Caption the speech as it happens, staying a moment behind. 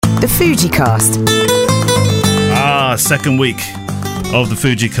The Fujicast. Second week of the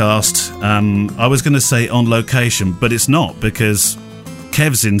Fujicast. I was going to say on location, but it's not, because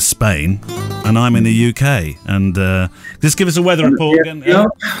Kev's in Spain and I'm in the UK. And just give us a weather report again.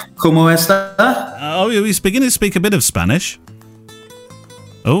 ¿Cómo está? He's beginning to speak a bit of Spanish.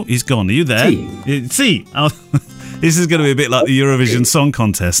 Oh, he's gone. Are you there? Sí. Oh, this is going to be a bit like the Eurovision Song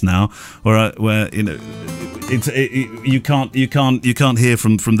Contest now, where you know, you can't hear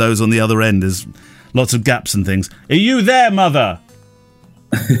from those on the other end. There's lots of gaps and things. Are you there, mother?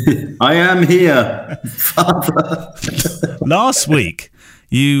 I am here, father. Last week,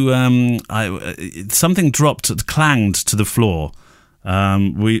 something clanged to the floor.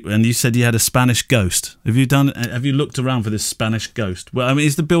 And you said you had a Spanish ghost. Have you looked around for this Spanish ghost? Well, I mean,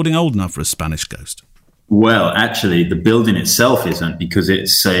 is the building old enough for a Spanish ghost? Well, actually, the building itself isn't, because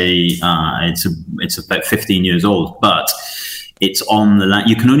it's about 15 years old, but it's on the land.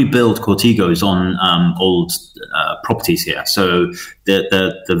 You can only build cortigos on old properties here. So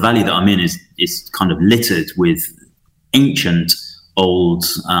the valley that I'm in is kind of littered with ancient old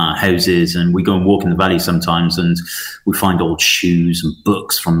houses, and we go and walk in the valley sometimes, and we find old shoes and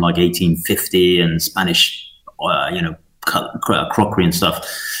books from like 1850 and Spanish, crockery and stuff.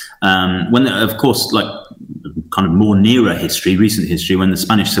 When, of course, like kind of more nearer history, recent history, when the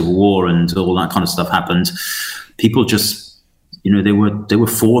Spanish Civil War and all that kind of stuff happened, people just, they were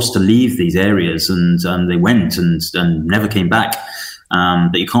forced to leave these areas, and they went and never came back.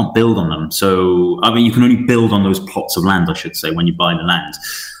 That you can't build on them. So, I mean, you can only build on those plots of land, I should say, when you buy the land.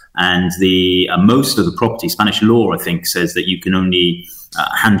 And the most of the property, Spanish law, I think, says that you can only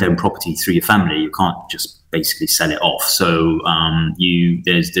hand down property through your family. You can't just basically sell it off. So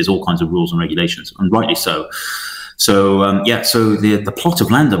there's all kinds of rules and regulations, and rightly so. So, so the plot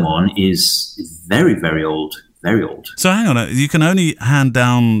of land I'm on is very, very old, very old. So hang on, you can only hand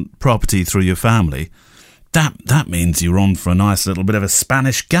down property through your family. That means you're on for a nice little bit of a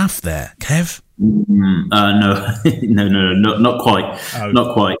Spanish gaff there, Kev. No, not quite. Oh.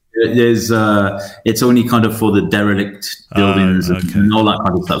 Not quite. There's it's only kind of for the derelict buildings and all that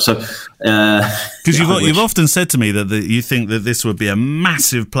kind of stuff. So, because you've often said to me that you think that this would be a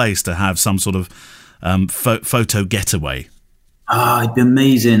massive place to have some sort of photo getaway. It'd be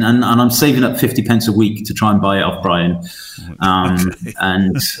amazing, and I'm saving up 50 pence a week to try and buy it off Brian. Okay.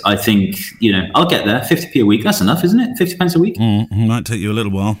 And I think, I'll get there. 50p a week, that's enough, isn't it? 50 pence a week? Might take you a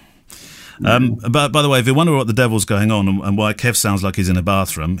little while. But by the way, if you wonder what the devil's going on and why Kev sounds like he's in a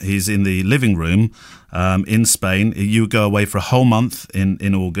bathroom, he's in the living room in Spain. You go away for a whole month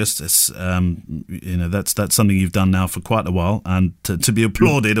in August. It's, that's something you've done now for quite a while, and to be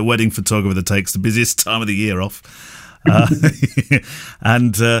applauded, a wedding photographer that takes the busiest time of the year off. But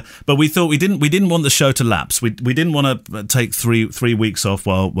we thought we didn't want the show to lapse. We didn't want to take three weeks off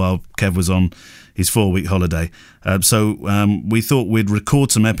while Kev was on his 4-week holiday. So we thought we'd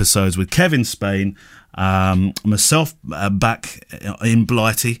record some episodes with Kev in Spain, myself back in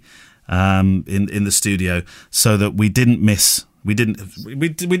Blighty, in the studio, so that we didn't miss. We did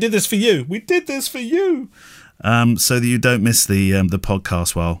this for you. We did this for you. So that you don't miss the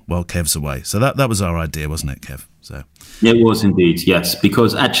podcast while Kev's away. So that was our idea, wasn't it, Kev? So it was indeed, yes,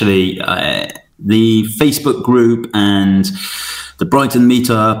 because actually the Facebook group and the Brighton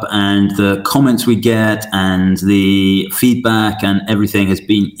meetup and the comments we get and the feedback and everything has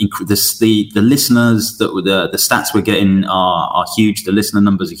been the listeners, the stats we're getting are huge. The listener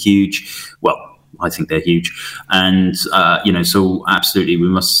numbers are huge. Well, I think they're huge, and so absolutely we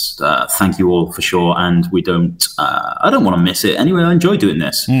must thank you all for sure. And I don't want to miss it anyway. I enjoy doing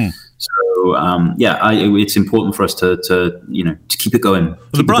this. So it's important for us to keep it going.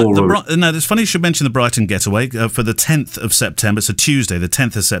 It's funny you should mention the Brighton getaway for the 10th of September. So Tuesday, the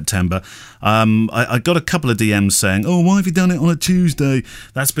 10th of September. I got a couple of DMs saying, "Oh, why have you done it on a Tuesday?"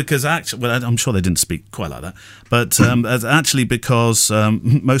 That's because I'm sure they didn't speak quite like that, but actually because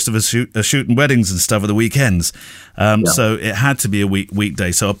most of us are shooting weddings and stuff at the weekends. So it had to be a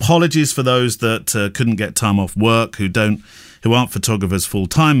weekday. So apologies for those that couldn't get time off work, who aren't photographers full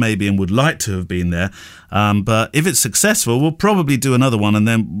time maybe and would like to have been there. But if it's successful, we'll probably do another one, and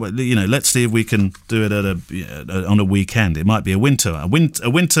then let's see if we can do it on a weekend. It might be a winter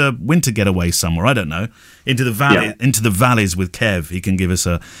getaway somewhere. I don't know, into the valleys with Kev. He can give us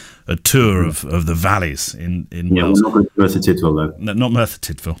a tour of the valleys in Wales. We're not going to Merthyr Tydfil though. No, not Merthyr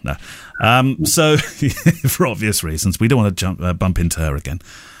Tydfil. No. So for obvious reasons, we don't want to bump into her again.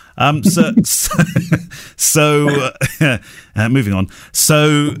 Moving on.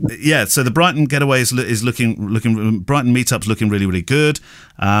 So the Brighton getaway is looking. Brighton meetup's looking really, really good.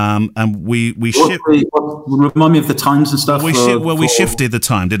 And we remind me of the times and stuff. We shifted the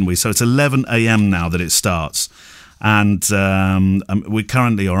time, didn't we? So it's 11 a.m. now that it starts. And I'm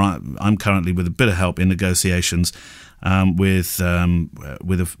currently with a bit of help in negotiations with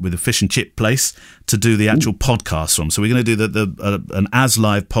a fish and chip place to do the actual podcast from. So we're going to do an as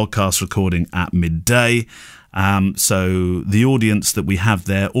live podcast recording at midday. So the audience that we have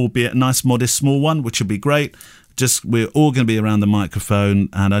there, albeit a nice, modest, small one, which would be great. We're all going to be around the microphone,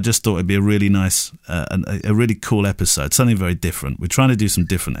 and I just thought it'd be a really nice, a really cool episode. Something very different. We're trying to do some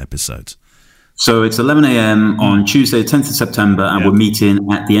different episodes. So it's 11 a.m. on Tuesday, 10th of September, and we're meeting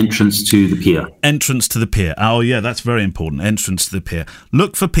at the entrance to the pier. Entrance to the pier. Oh, yeah, that's very important. Entrance to the pier.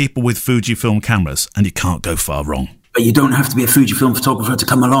 Look for people with Fujifilm cameras, and you can't go far wrong. But you don't have to be a Fujifilm photographer to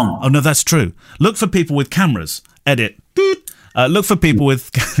come along. Oh, no, that's true. Look for people with cameras. Edit. Look for people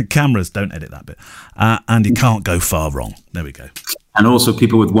with cameras. Don't edit that bit. And you can't go far wrong. There we go. And also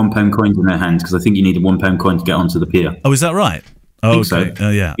people with £1 coins in their hands, because I think you need a £1 coin to get onto the pier. Oh, is that right? Oh, okay. So.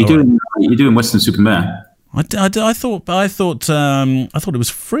 Yeah. You're doing Weston-super-Mare. I thought it was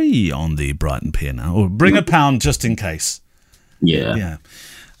free on the Brighton Pier now. Or bring £1 just in case. Yeah. Yeah.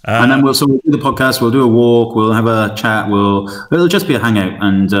 And then we'll do the podcast. We'll do a walk. We'll have a chat. It'll just be a hangout,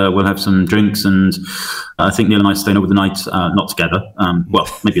 and we'll have some drinks. And I think Neil and I are staying over the night, not together. Well,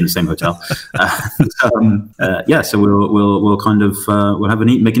 maybe in the same hotel. So we'll kind of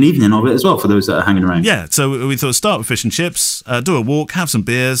make an evening of it as well for those that are hanging around. Yeah. So we thought start with fish and chips, do a walk, have some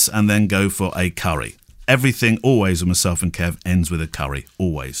beers, and then go for a curry. Everything always with myself and Kev ends with a curry.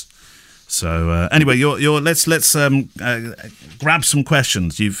 Always. So anyway, let's grab some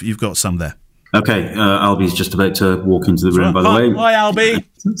questions. You've got some there. Okay, Albie's just about to walk into the room. By the way, hi Albie.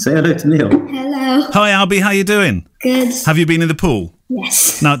 Say hello to Neil. Hello. Hi Albie, how you doing? Good. Have you been in the pool?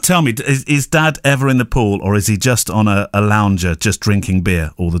 Yes. Now tell me, is Dad ever in the pool, or is he just on a lounger, just drinking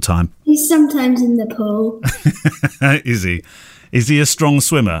beer all the time? He's sometimes in the pool. Is he? Is he a strong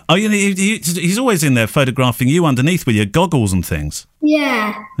swimmer? Oh, he's always in there photographing you underneath with your goggles and things.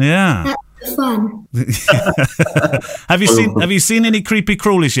 Yeah. Yeah. That's fun. Have you seen any creepy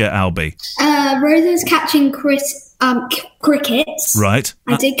crawlies yet, Albie? Rosa's catching crickets. Right.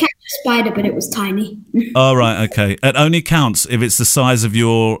 I did catch a spider, but it was tiny. Oh, right, okay. It only counts if it's the size of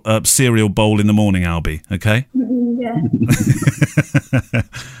your cereal bowl in the morning, Albie, okay? Yeah.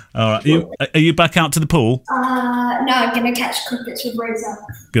 All right. Are you back out to the pool? No, I'm going to catch crickets with Rosa.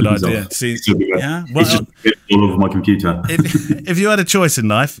 Good idea. See, yeah. Well, it's just all over my computer. If you had a choice in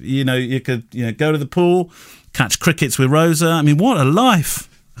life, you could go to the pool, catch crickets with Rosa. I mean, what a life!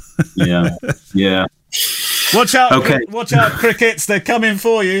 Yeah. Watch out! Okay. Watch out, crickets! They're coming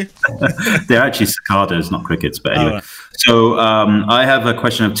for you. They're actually cicadas, not crickets. But anyway, right. So I have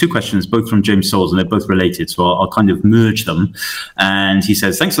two questions, both from James Souls, and they're both related. So I'll kind of merge them. And he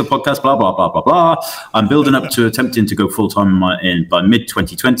says, "Thanks for the podcast. Blah blah blah blah blah. I'm building up to attempting to go full time by mid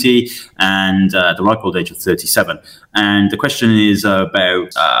 2020, and at the ripe old age of 37. And the question is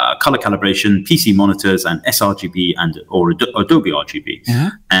about color calibration, PC monitors, and sRGB or Adobe RGB. Mm-hmm.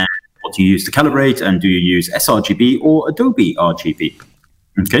 And what do you use to calibrate, and do you use sRGB or Adobe RGB?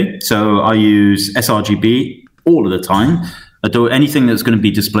 Okay, so I use sRGB all of the time. Anything that's going to be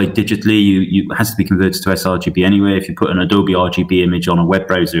displayed digitally, it has to be converted to sRGB anyway. If you put an Adobe RGB image on a web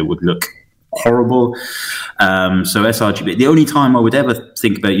browser, it would look horrible. So sRGB. The only time I would ever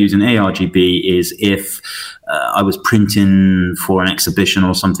think about using ARGB is if I was printing for an exhibition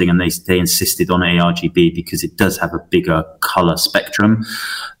or something, and they insisted on ARGB because it does have a bigger color spectrum.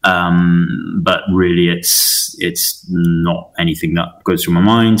 But really, it's not anything that goes through my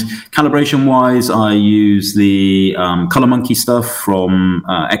mind. Calibration wise, I use the Color Monkey stuff from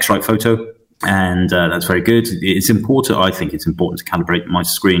X-Rite Photo. And that's very good. It's important. I think it's important to calibrate my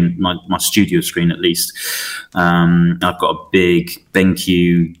screen, my studio screen at least. I've got a big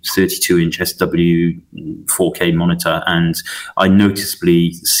BenQ 32-inch SW 4K monitor, and I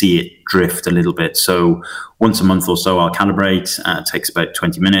noticeably see it drift a little bit. So once a month or so, I'll calibrate. It takes about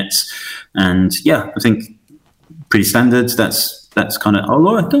 20 minutes, and yeah, I think pretty standard. That's kind of.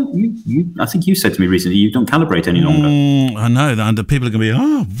 Although I don't. I think you said to me recently you don't calibrate any longer. I know that, and people are going to be,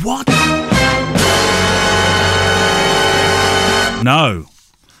 oh, what? No.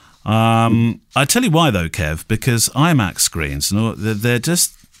 I tell you why though, Kev, because iMac screens,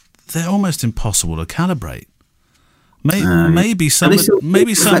 they're almost impossible to calibrate.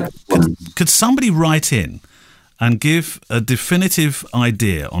 Could somebody write in and give a definitive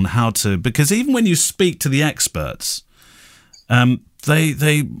idea on how to, because even when you speak to the experts,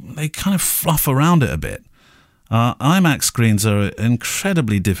 they kind of fluff around it a bit. IMAX screens are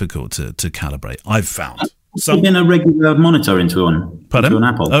incredibly difficult to calibrate, I've found. Put in a regular monitor into an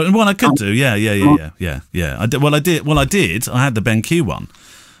Apple. Well, I could do. Yeah. I did. I had the BenQ one,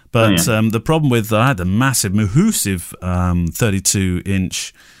 but the problem with I had the massive Mahusive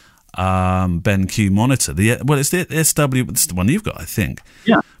 32-inch BenQ monitor. It's the SW. It's the one you've got, I think.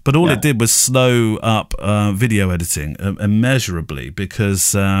 Yeah. But all it did was slow up video editing immeasurably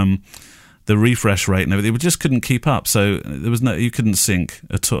because the refresh rate and everything, we just couldn't keep up. So there was you couldn't sync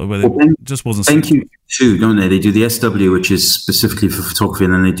at all. It just wasn't syncing. BenQ, don't they? They do the SW, which is specifically for photography,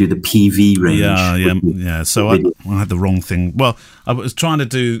 and then they do the PV range. Yeah. So I had the wrong thing. Well, I was trying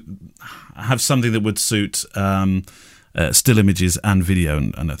to have something that would suit still images and video,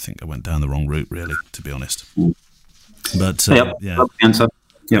 and I think I went down the wrong route, really, to be honest. But that's the answer.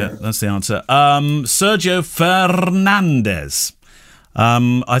 Yeah, that's the answer. Sergio Fernandez.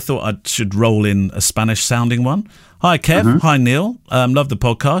 I thought I should roll in a Spanish-sounding one. Hi, Kev. Mm-hmm. Hi, Neil. Love the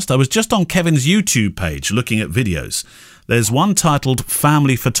podcast. I was just on Kevin's YouTube page looking at videos. There's one titled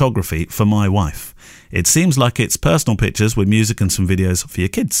Family Photography for My Wife. It seems like it's personal pictures with music and some videos for your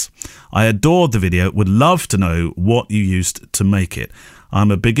kids. I adored the video. Would love to know what you used to make it.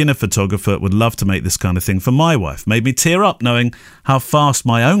 I'm a beginner photographer. Would love to make this kind of thing for my wife. Made me tear up knowing how fast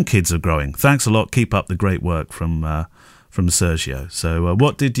my own kids are growing. Thanks a lot. Keep up the great work from Sergio. So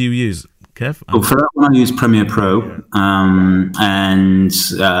what did you use, Kev? Well, for that one I used Premiere Pro,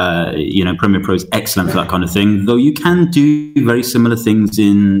 Premiere Pro is excellent for that kind of thing, though you can do very similar things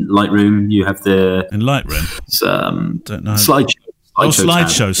in Lightroom. You have in Lightroom? Don't know.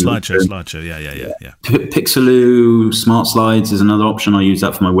 Slideshow. Slideshow. Yeah. Pixeloo, Smart Slides is another option. I use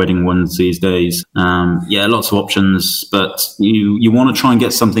that for my wedding ones these days. Lots of options, but you want to try and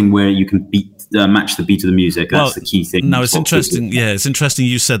get something where you can match the beat of the music. That's the key thing. No, it's interesting. Yeah, it's interesting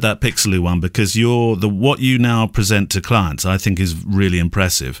you said that Pixeloo one because what you now present to clients, I think, is really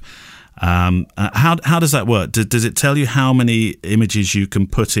impressive. How does that work? Does it tell you how many images you can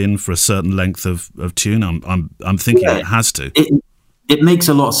put in for a certain length of tune? I'm thinking it has to. It makes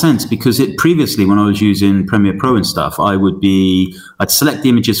a lot of sense because previously when I was using Premiere Pro and stuff, I'd select the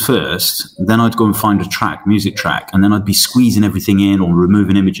images first, then I'd go and find a music track, and then I'd be squeezing everything in or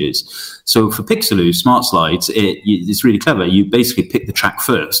removing images. So for Pixeloo, Smart Slides, it's really clever. You basically pick the track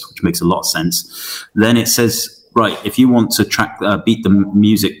first, which makes a lot of sense. Then it says, right, if you want to beat the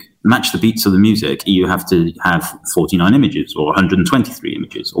music, match the beats of the music, you have to have 49 images or 123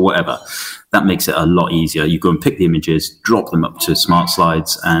 images or whatever. That makes it a lot easier. You go and pick the images, drop them up to Smart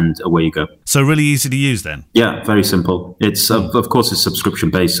Slides, and away you go. So really easy to use then? Yeah, very simple. It's of course it's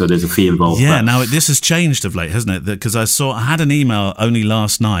subscription-based, so there's a fee involved. Yeah, now this has changed of late, hasn't it? Because I had an email only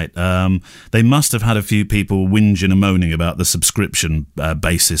last night. They must have had a few people whinging and moaning about the subscription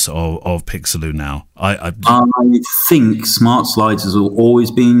basis of Pixeloo now. I think Smart Slides has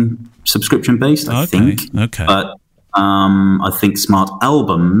always been subscription-based, I think. Okay. But I think Smart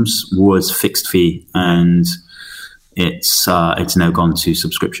Albums was fixed fee, and it's now gone to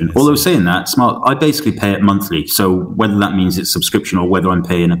subscription. Although saying that, I basically pay it monthly. So whether that means it's subscription or whether I'm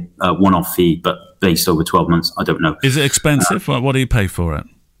paying a one-off fee, but based over 12 months, I don't know. Is it expensive? What do you pay for it?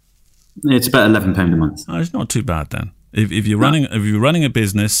 It's about £11 a month. Oh, it's not too bad then. If you're running a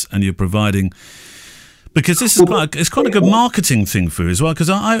business and you're providing. Because this is quite a good marketing thing for you as well. Because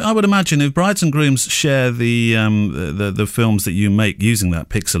I would imagine if brides and grooms share the films that you make using that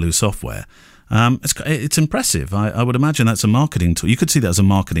Pixeloo software, it's impressive. I would imagine that's a marketing tool. You could see that as a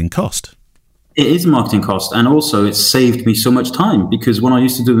marketing cost. It is a marketing cost, and also it's saved me so much time because when I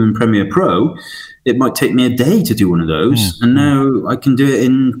used to do them in Premiere Pro, it might take me a day to do one of those, and now I can do it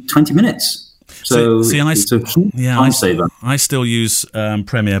in 20 minutes. So I still use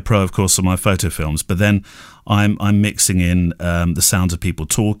Premiere Pro, of course, for my photo films, but then I'm mixing in the sounds of people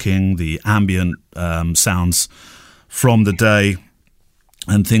talking, the ambient sounds from the day,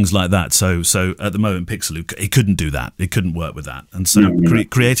 and things like that. So at the moment, Pixeloo, it couldn't do that. It couldn't work with that. And so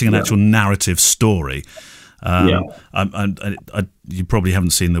creating an actual narrative story. You probably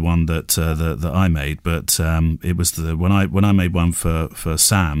haven't seen the one that I made, but it was when I made one for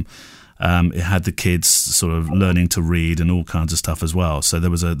Sam. It had the kids sort of learning to read and all kinds of stuff as well. So there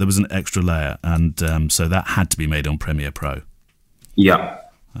was an extra layer, and so that had to be made on Premiere Pro.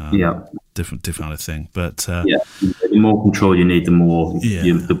 Different kind of thing. But the more control you need, the more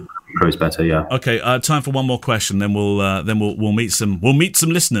the Pro's better. Yeah. Okay. Time for one more question. Then we'll meet some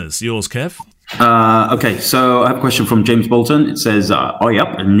listeners. Yours, Kev. Okay, so I have a question from James Bolton. It says, "Eye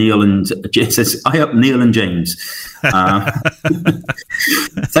up, Neil and it says, eye up, Neil and James."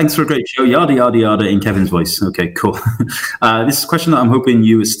 Thanks for a great show. Yada yada yada in Kevin's voice. Okay, cool. This is a question that I'm hoping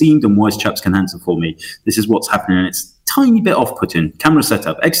you esteemed and wise chaps can answer for me. This is what's happening, and it's tiny bit off-putting. Camera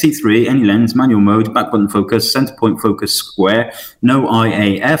setup: XT3, any lens, manual mode, back button focus, center point focus square, no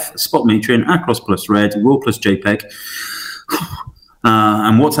IAF, spot metering, Acros plus red, RAW plus JPEG.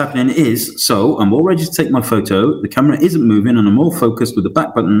 And what's happening is, so I'm all ready to take my photo, the camera isn't moving and I'm all focused with the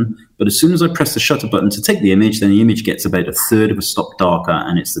back button, but as soon as I press the shutter button to take the image, then the image gets about a third of a stop darker,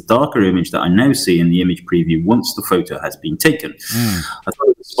 and it's the darker image that I now see in the image preview once the photo has been taken. I thought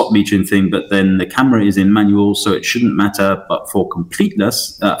it was a spot metering thing, but then the camera is in manual, so it shouldn't matter, but for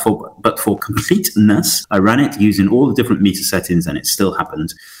completeness, I ran it using all the different meter settings and it still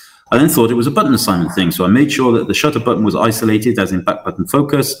happened. I then thought it was a button assignment thing, so I made sure that the shutter button was isolated, as in back button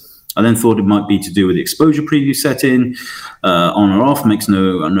focus. I then thought it might be to do with the exposure preview setting. On or off makes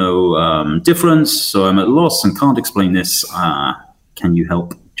no difference, so I'm at a loss and can't explain this. Can you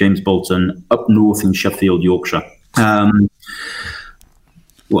help? James Bolton, up north in Sheffield, Yorkshire.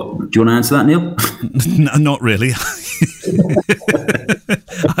 What, do you want to answer that, Neil? No, not really.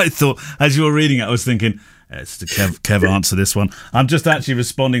 I thought, as you were reading it, I was thinking, it's to Kev answer this one. I'm just actually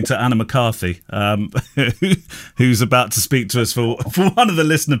responding to Anna McCarthy, who's about to speak to us for one of the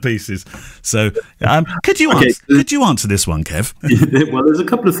listener pieces. So, could you answer this one, Kev? Well, there's a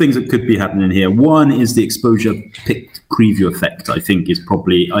couple of things that could be happening here. One is the exposure pick preview effect. I think is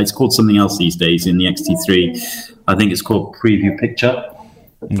probably it's called something else these days in the XT3. I think it's called preview picture.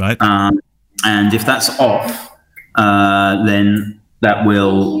 Right. And if that's off, then that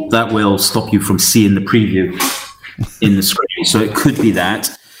will stop you from seeing the preview in the screen. So it could be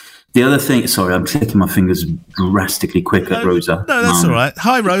that. The other thing, sorry, I'm clicking my fingers drastically quick at Rosa. No, that's all right.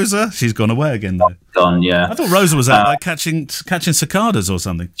 Hi, Rosa. She's gone away again, though. Gone, yeah. I thought Rosa was out catching cicadas or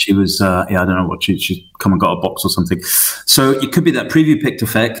something. She was, I don't know what, she's come and got a box or something. So it could be that preview picked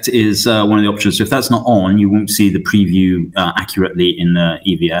effect is one of the options. So if that's not on, you won't see the preview accurately in the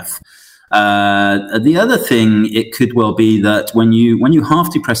EVF. The other thing, it could well be that when you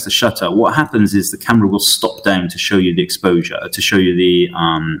half depress the shutter, what happens is the camera will stop down to show you the exposure, to show you the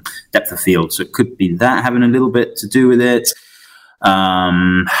depth of field. So it could be that having a little bit to do with it.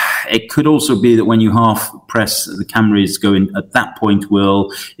 It could also be that when you half press, the camera is going at that point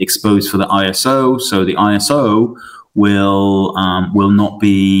will expose for the ISO. So the ISO will not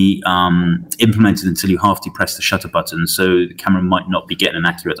be implemented until you half depress the shutter button. So the camera might not be getting an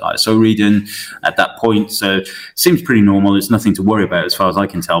accurate ISO reading at that point. So it seems pretty normal. It's nothing to worry about as far as I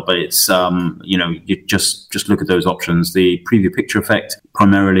can tell. But it's you just look at those options: the preview picture effect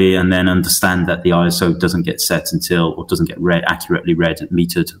primarily, and then understand that the ISO doesn't get set until, or doesn't get accurately read and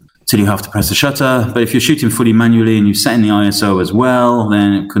metered till you have to press the shutter. But if you're shooting fully manually and you're setting the ISO as well,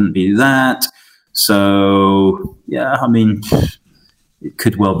 then it couldn't be that. So, yeah, I mean, it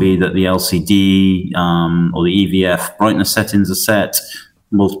could well be that the LCD or the EVF brightness settings are set,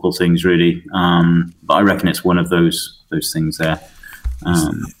 multiple things really. But I reckon it's one of those things there.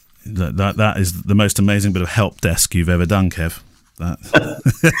 That is the most amazing bit of help desk you've ever done, Kev. I'm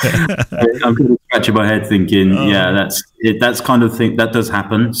kind of scratching my head thinking, that's kind of thing that does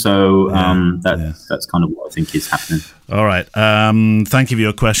happen. So that's kind of what I think is happening. All right. Thank you for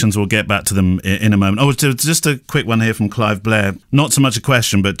your questions. We'll get back to them in a moment. Oh, just a quick one here from Clive Blair. Not so much a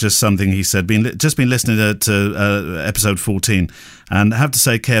question, but just something he said. Just been listening to episode 14, and I have to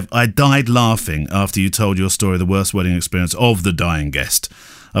say, Kev, I died laughing after you told your story, the worst wedding experience of the dying guest.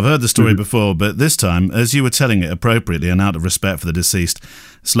 I've heard the story before, but this time, as you were telling it appropriately and out of respect for the deceased,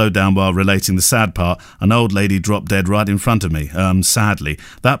 slowed down while relating the sad part, an old lady dropped dead right in front of me, sadly.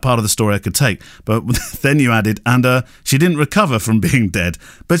 That part of the story I could take, but then you added, and she didn't recover from being dead,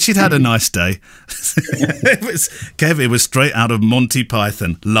 but she'd had a nice day. Kev, it was straight out of Monty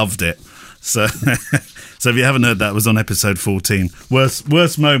Python. Loved it. So if you haven't heard that, it was on episode 14.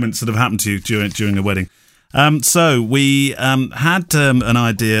 Worst moments that have happened to you during a wedding. So we had an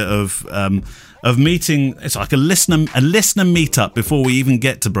idea of meeting. It's like a listener meetup before we even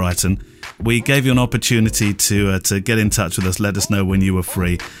get to Brighton. We gave you an opportunity to get in touch with us, let us know when you were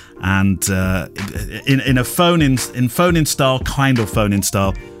free, and in a phone-in style, kind of phone-in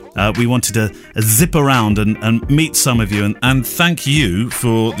style. We wanted to zip around and meet some of you and thank you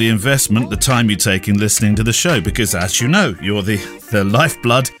for the investment, the time you take in listening to the show, because as you know, you're the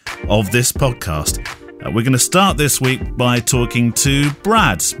lifeblood of this podcast. We're going to start this week by talking to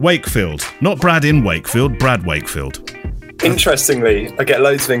Brad Wakefield. Not Brad in Wakefield, Brad Wakefield. Interestingly, I get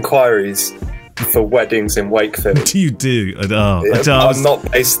loads of inquiries for weddings in Wakefield. You do? I'm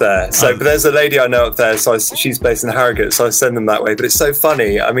not based there. So, but there's a lady I know up there. So she's based in Harrogate. So I send them that way. But it's so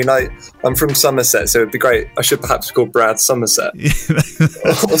funny. I mean, I'm from Somerset, so it'd be great. I should perhaps be called Brad Somerset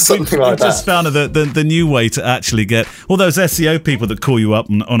or something like that. I just found the new way to actually get all those SEO people that call you up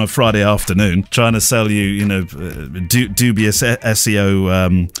on a Friday afternoon trying to sell you, dubious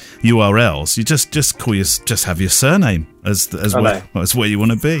SEO URLs. You just have your surname as where you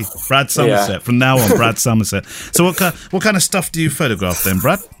want to be. Brad Somerset from now on. Brad Somerset. So what kind of stuff do you photograph then,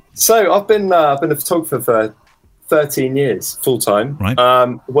 Brad? So I've been a photographer for 13 years full time. Right.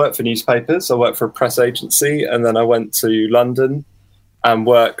 Worked for newspapers. I worked for a press agency, and then I went to London and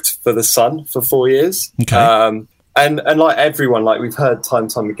worked for The Sun for 4 years. Okay. And like everyone, like we've heard time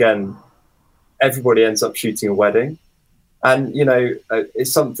and time again, everybody ends up shooting a wedding. And,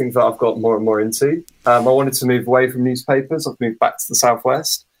 it's something that I've got more and more into. I wanted to move away from newspapers. I've moved back to the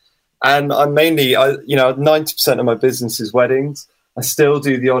Southwest. And I'm mainly, 90% of my business is weddings. I still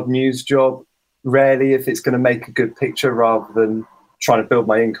do the odd news job, rarely if it's going to make a good picture rather than trying to build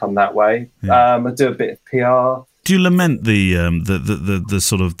my income that way. Yeah. I do a bit of PR. Do you lament the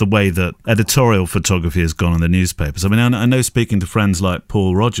sort of the way that editorial photography has gone in the newspapers? I mean, I know speaking to friends like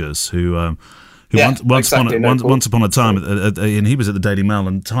Paul Rogers, who once upon a time, and he was at the Daily Mail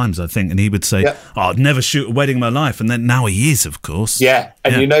and Times, I think, and he would say, I'd never shoot a wedding in my life. And then now he is, of course. Yeah.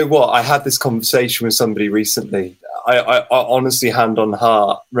 And you know what? I had this conversation with somebody recently. I honestly, hand on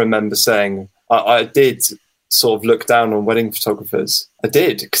heart, remember saying I did sort of look down on wedding photographers. I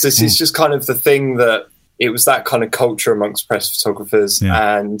did, because this is just kind of the thing that it was that kind of culture amongst press photographers.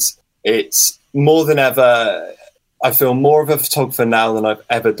 Yeah. And it's more than ever, I feel more of a photographer now than I've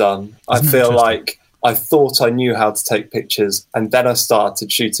ever done. I feel like I thought I knew how to take pictures, and then I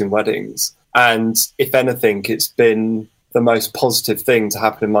started shooting weddings. And if anything, it's been the most positive thing to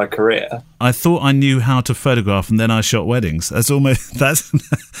happen in my career. I thought I knew how to photograph, and then I shot weddings. That's almost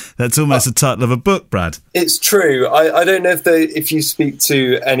the title of a book, Brad. It's true. I don't know if you speak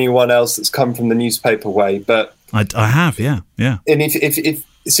to anyone else that's come from the newspaper way, but I have, yeah. And if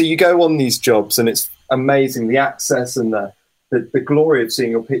so, you go on these jobs, and it's amazing, the access and the glory of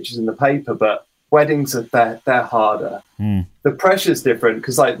seeing your pictures in the paper, but weddings they're harder. The pressure's different,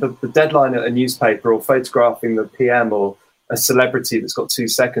 because like the deadline at a newspaper, or photographing the PM or a celebrity that's got 2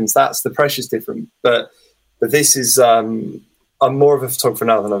 seconds, the pressure's different. But this is I'm more of a photographer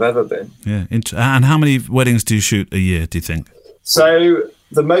now than I've ever been. Yeah. And how many weddings do you shoot a year, do you think? So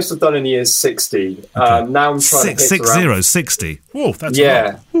the most I've done in a year is 60. Okay. Now I'm trying to hit 60. Whoa, that's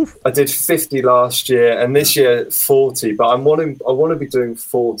a lot. I did 50 last year, and this year 40. But I want to be doing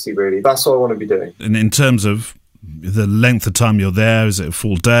 40 really. That's what I want to be doing. And in terms of the length of time you're there, is it a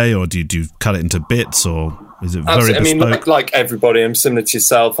full day, or do you cut it into bits, or is it very bespoke? I mean, like everybody, I'm similar to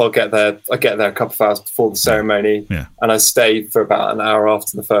yourself. I get there a couple of hours before the ceremony, and I stay for about an hour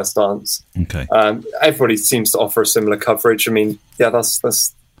after the first dance. Okay. Everybody seems to offer a similar coverage. I mean,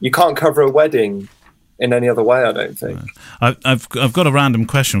 that's you can't cover a wedding in any other way, I don't think. I've got a random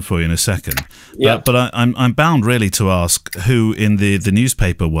question for you in a second. But I'm bound really to ask who in the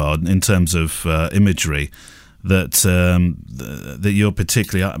newspaper world, in terms of imagery, that you're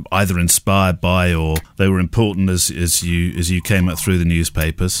particularly either inspired by, or they were important as you came up through the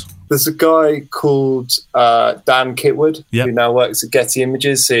newspapers. There's a guy called Dan Kitwood who now works at Getty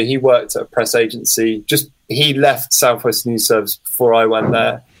Images. So he worked at a press agency. He left Southwest News Service before I went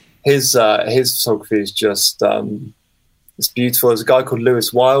there. His photography is just it's beautiful. There's a guy called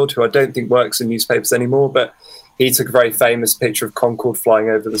Lewis Wilde, who I don't think works in newspapers anymore, but he took a very famous picture of Concorde flying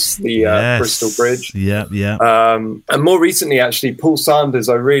over the Bristol Bridge. And more recently, actually, Paul Sanders,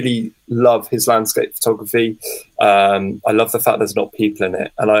 I really love his landscape photography. I love the fact there's not people in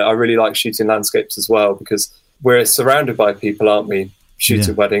it. And I really like shooting landscapes as well, because we're surrounded by people, aren't we,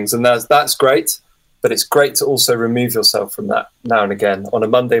 shooting weddings. And that's great. But it's great to also remove yourself from that now and again. On a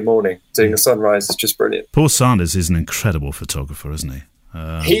Monday morning, doing a sunrise is just brilliant. Paul Sanders is an incredible photographer, isn't he?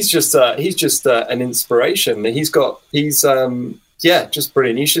 He's just an inspiration. He's just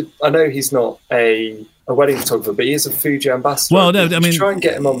brilliant. I know he's not a wedding photographer, but he is a Fuji ambassador. Well, no, I mean, try and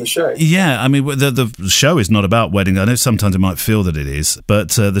get him on the show. Yeah, I mean, the show is not about weddings. I know sometimes it might feel that it is, but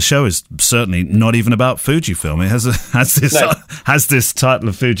the show is certainly not even about Fujifilm. It has this title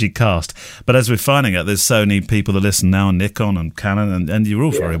of Fuji Cast. But as we're finding out, there's so many people that listen now on Nikon and Canon, and you're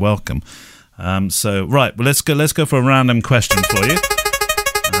all very welcome. So right, well, let's go for a random question for you.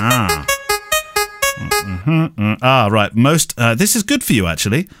 Right. This is good for you,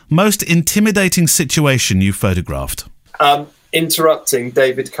 actually. Most intimidating situation you photographed? interrupting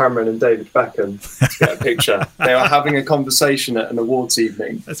David Cameron and David Beckham to get a picture. They were having a conversation at an awards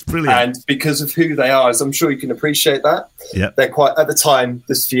evening. That's brilliant. And because of who they are, as I'm sure you can appreciate that, yep. They're quite, at the time,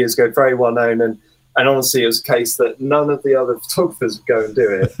 this few years ago, very well known. And honestly, it was a case that none of the other photographers would go and do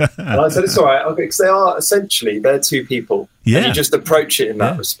it. And I said, it's all right, because they're two people. Yeah. And you just approach it in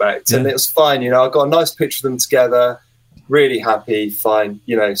that respect. Yeah. And it was fine, I got a nice picture of them together. Really happy, fine,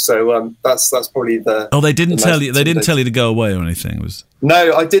 So that's probably the. Oh, they didn't tell you. They didn't tell you to go away or anything. It was.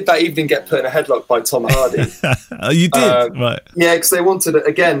 No, I did that evening get put in a headlock by Tom Hardy. Oh, you did, right? Yeah, because they wanted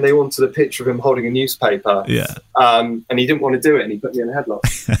a picture of him holding a newspaper. Yeah. And he didn't want to do it, and he put me in a headlock.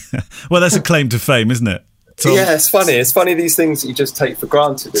 Well, that's a claim to fame, isn't it? Yeah, it's funny. It's funny these things that you just take for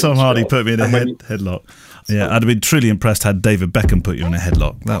granted. Tom Hardy put me in a headlock. Yeah, I'd have been truly impressed had David Beckham put you in a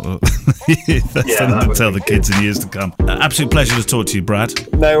headlock. That will that's something to tell the kids in years to come. Absolute pleasure to talk to you,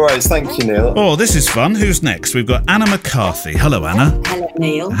 Brad. No worries. Thank you, Neil. Oh, this is fun. Who's next? We've got Anna McCarthy. Hello, Anna. Hello,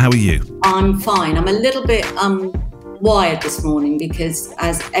 Neil. How are you? I'm fine. I'm a little bit wired this morning because,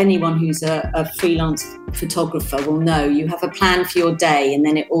 as anyone who's a freelance photographer will know, you have a plan for your day and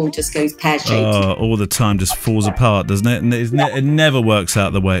then it all just goes pear-shaped. All the time just falls apart, doesn't it? And it never works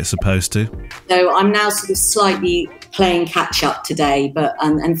out the way it's supposed to. So I'm now sort of slightly playing catch up today, but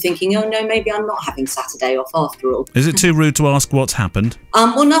and thinking, oh no, maybe I'm not having Saturday off after all. Is it too rude to ask what's happened?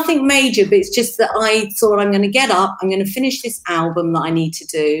 Well, nothing major, but it's just that I thought I'm going to get up, I'm going to finish this album that I need to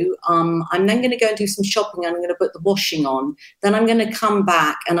do. I'm then going to go and do some shopping, and I'm going to put the washing on. Then I'm going to come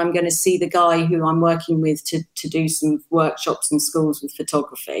back and I'm going to see the guy who I'm working with to do some workshops and schools with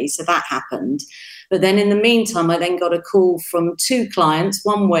photography. So that happened. But then in the meantime, I then got a call from two clients,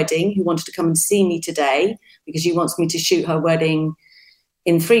 one wedding, who wanted to come and see me today because she wants me to shoot her wedding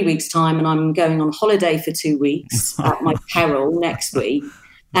in 3 weeks' time, and I'm going on holiday for 2 weeks at my peril next week.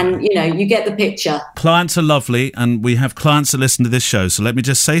 And, you get the picture. Clients are lovely, and we have clients that listen to this show. So let me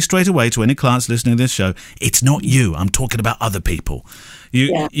just say straight away to any clients listening to this show, it's not you. I'm talking about other people.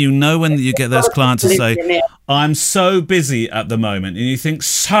 You know when you get those clients that say, I'm so busy at the moment, and you think,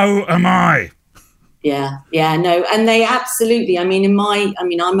 so am I. Yeah, no, and they absolutely. I'm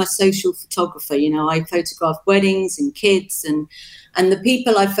a social photographer. I photograph weddings and kids, and the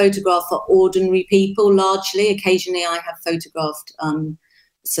people I photograph are ordinary people largely. Occasionally, I have photographed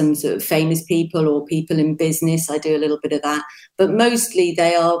some sort of famous people or people in business. I do a little bit of that, but mostly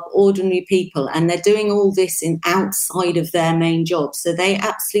they are ordinary people, and they're doing all this outside of their main job. So they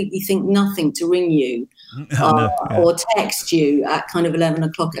absolutely think nothing to ring you. Or text you at kind of 11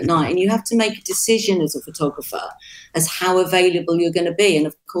 o'clock at night, and you have to make a decision as a photographer as how available you're going to be. And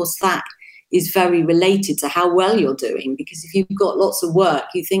of course that is very related to how well you're doing, because if you've got lots of work,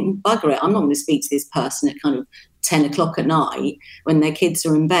 you think, bugger it, I'm not going to speak to this person at kind of 10 o'clock at night when their kids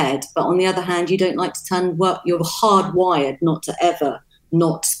are in bed. But on the other hand, you don't like to turn work, you're hardwired not to ever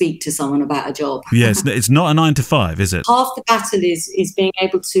not speak to someone about a job. Yes, it's not a 9 to 5, is it? Half the battle is being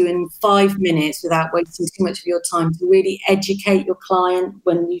able to, in 5 minutes, without wasting too much of your time, to really educate your client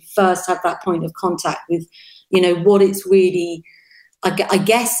when you first have that point of contact with, what it's really, I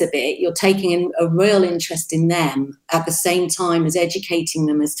guess a bit, you're taking a real interest in them at the same time as educating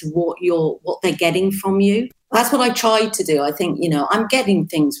them as to what they're getting from you. That's what I tried to do. I think, I'm getting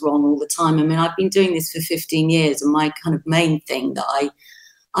things wrong all the time. I mean, I've been doing this for 15 years, and my kind of main thing that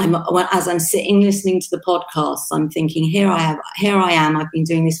as I'm sitting listening to the podcast, I'm thinking, here I am. I've been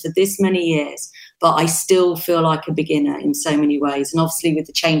doing this for this many years, but I still feel like a beginner in so many ways. And obviously with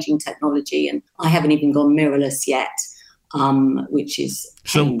the changing technology, and I haven't even gone mirrorless yet. Which is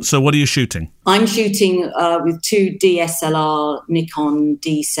so what are you shooting? I'm shooting with two DSLR Nikon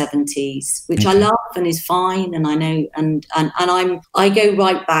D70s, which I love and is fine, and I know and I go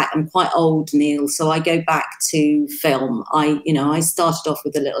right back. I'm quite old, Neil, so I go back to film. I started off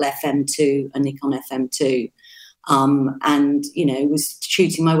with a little FM2, a Nikon FM2, and was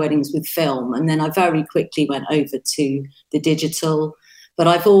shooting my weddings with film, and then I very quickly went over to the digital. But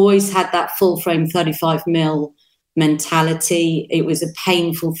I've always had that full frame 35mm mentality. It was a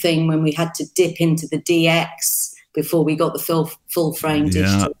painful thing when we had to dip into the DX before we got the full frame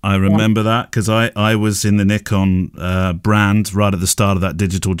digital. Yeah, I remember that because I was in the Nikon brand right at the start of that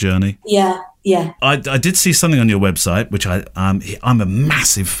digital journey. Yeah. I did see something on your website, which I'm a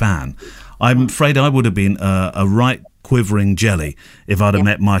massive fan. I'm afraid I would have been a right quivering jelly if I'd have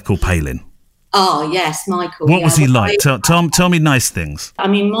met Michael Palin. Oh, yes, Michael. What was he like? Tell me nice things. I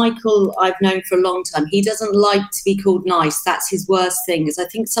mean, Michael, I've known for a long time. He doesn't like to be called nice. That's his worst thing. As I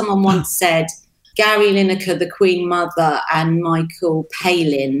think someone once said, Gary Lineker, the Queen Mother, and Michael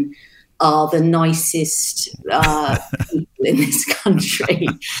Palin are the nicest people in this country.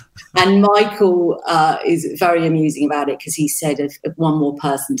 And Michael is very amusing about it because he said, if one more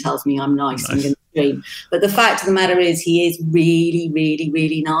person tells me I'm nice. I'm going to scream. But the fact of the matter is he is really, really,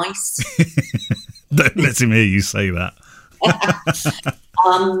 really nice. Don't let him hear you say that.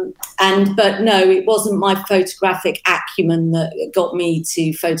 But no, it wasn't my photographic acumen that got me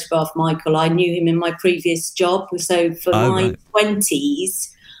to photograph Michael. I knew him in my previous job. So for my 20s,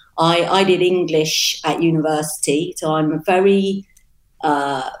 I did English at university. So I'm a very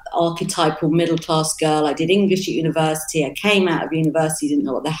archetypal middle-class girl. I did English at university. I came out of university, didn't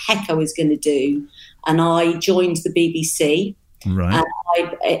know what the heck I was going to do. And I joined the BBC. Right.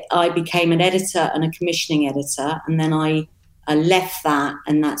 And I became an editor and a commissioning editor. And then I left that,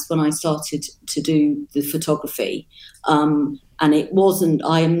 and that's when I started to do the photography. And it wasn't,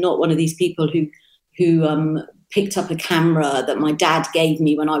 I am not one of these people who picked up a camera that my dad gave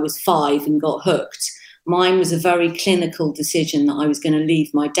me when I was 5 and got hooked. Mine was a very clinical decision that I was going to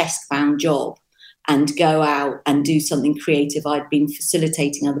leave my desk-bound job and go out and do something creative. I'd been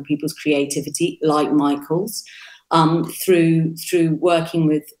facilitating other people's creativity, like Michael's, through working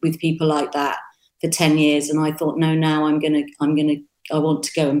with people like that for 10 years. And I thought, no, now I want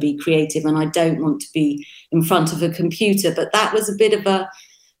to go and be creative, and I don't want to be in front of a computer. But that was a bit of a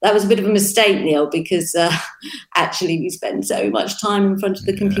mistake, Neil, because actually we spend so much time in front of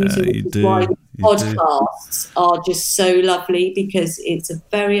the computer, which is why the podcasts are just so lovely, because it's a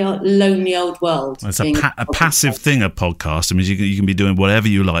very lonely old world. It's a passive thing, a podcast. I mean, you can be doing whatever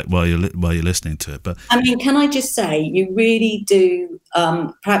you like while you're listening to it. But I mean, can I just say, you really do.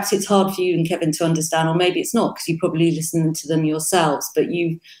 Perhaps it's hard for you and Kevin to understand, or maybe it's not because you probably listen to them yourselves. But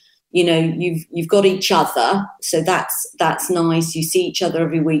you've got each other, so that's nice. You see each other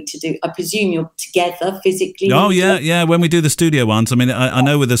every week to do. I presume you're together physically. Oh yeah. When we do the studio ones, I mean, I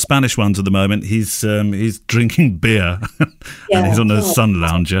know with the Spanish ones at the moment, he's drinking beer and he's on a sun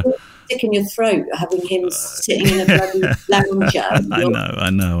lounger. Stick in your throat having him sitting in a bloody lounger. I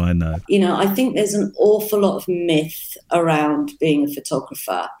know. I think there's an awful lot of myth around being a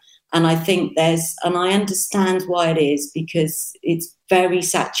photographer. And I think and I understand why it is, because it's very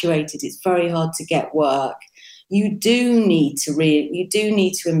saturated. It's very hard to get work. You do need to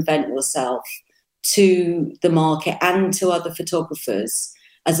invent yourself to the market and to other photographers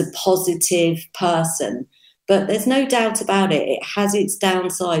as a positive person. But there's no doubt about it. It has its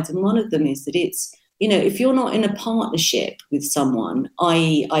downsides. And one of them is that it's, if you're not in a partnership with someone,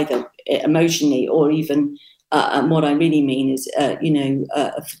 i.e. either emotionally or even and what I really mean is,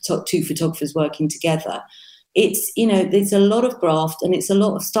 two photographers working together. It's, there's a lot of graft and it's a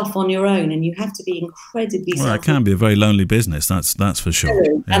lot of stuff on your own, and you have to be incredibly. Well, it can be a very lonely business. That's for sure.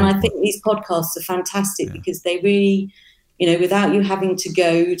 Yeah. And I think these podcasts are fantastic because they really, without you having to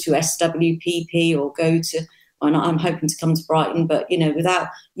go to SWPP or go to. I'm hoping to come to Brighton, but without,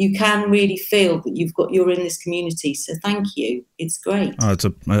 you can really feel that you're in this community. So thank you. It's great. Oh, it's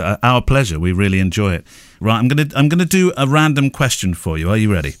our pleasure. We really enjoy it. Right, I'm gonna do a random question for you. Are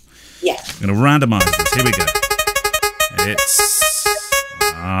you ready? Yeah. I'm gonna randomise this. Here we go. It's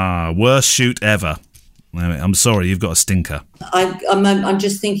worst shoot ever. I'm sorry, you've got a stinker. I'm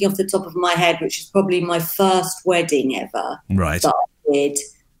just thinking off the top of my head, which is probably my first wedding ever. Right. That I did.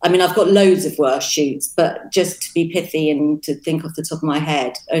 I mean, I've got loads of worse shoots, but just to be pithy and to think off the top of my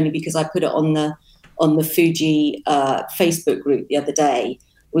head, only because I put it on the Fuji Facebook group the other day,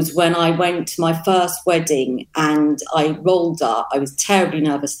 was when I went to my first wedding and I rolled up. I was terribly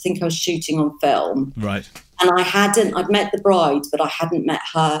nervous. I think I was shooting on film. Right. And I'd met the bride, but I hadn't met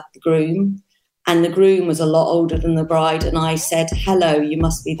the groom. And the groom was a lot older than the bride. And I said, "Hello, you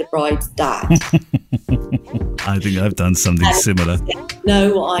must be the bride's dad." I think I've done something similar.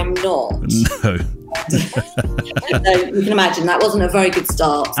 No, I'm not. No. So you can imagine that wasn't a very good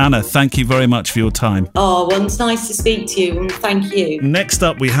start. Anna, thank you very much for your time. Oh, well, it's nice to speak to you, and thank you. Next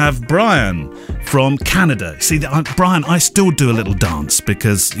up, we have Brian from Canada. See, Brian, I still do a little dance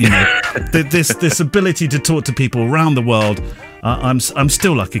because, this ability to talk to people around the world. I'm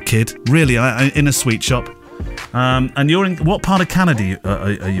still like a kid, really, in a sweet shop. And you're in what part of Canada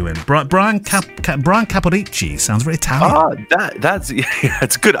are you in? Brian Caporici sounds very Italian. That's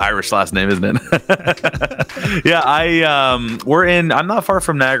a good Irish last name, isn't it? Yeah, I'm not far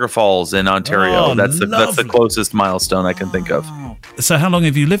from Niagara Falls in Ontario. That's the closest milestone I can think of. So how long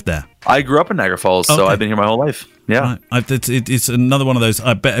have you lived there? I grew up in Niagara Falls, so I've been here my whole life. Yeah. Right. It's another one of those,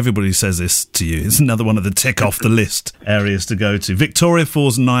 I bet everybody says this to you, it's another one of the tick off the list areas to go to. Victoria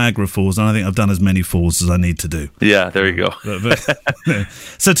Falls, Niagara Falls, and I think I've done as many falls as I need to do. Yeah, there you go.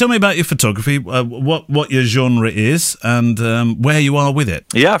 So tell me about your photography, what your genre is, and where you are with it.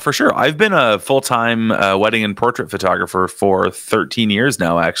 Yeah, for sure. I've been a full-time wedding and portrait photographer for 13 years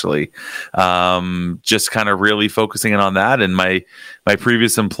now, actually. Just kind of really focusing in on that. And my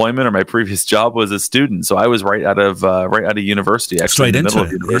previous employment or my previous job was a student, so I was right out of university, actually. Straight in the middle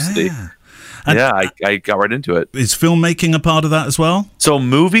into of university. Yeah. I got right into it. Is filmmaking a part of that as well? So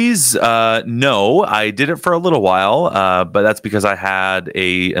movies, no. I did it for a little while, but that's because I had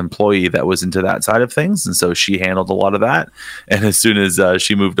a employee that was into that side of things, and so she handled a lot of that. And as soon as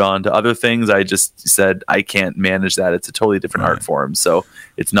she moved on to other things, I just said, I can't manage that. It's a totally different art form, so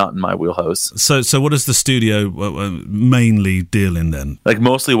it's not in my wheelhouse. So what does the studio mainly deal in then? Like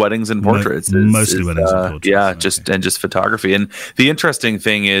mostly weddings and portraits. Mostly weddings and portraits. Yeah, okay. just photography. And the interesting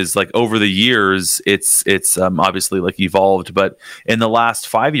thing is, like, over the years, it's obviously like evolved, but in the last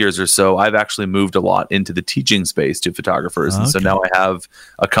 5 years or so, I've actually moved a lot into the teaching space to photographers. And so now I have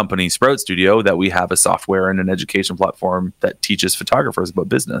a company, Sprout Studio, that we have a software and an education platform that teaches photographers about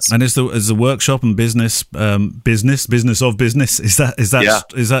business. And is the workshop and business of business, is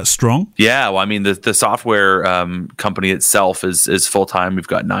that strong? Yeah, well, I mean, the software company itself is full time. We've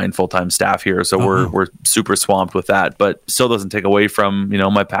got 9 full-time staff here, so we're super swamped with that. But still doesn't take away from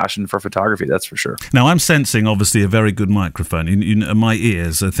my passion for photography. That's for sure. Now, I'm sensing obviously a very good microphone. My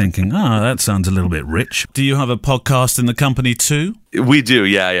ears are thinking, that sounds a little bit rich. Do you have a podcast in the company too? We do,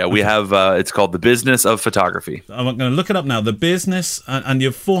 yeah. We have, it's called The Business of Photography. I'm going to look it up now. The Business, and you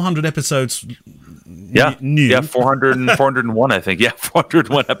have 400 episodes. Yeah, new. Yeah, 401, I think. Yeah,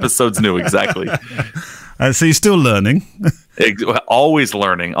 401 episodes new, exactly. So you're still learning. Always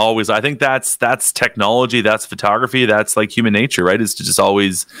learning, always. I think that's technology, that's photography, that's like human nature, right? Is to just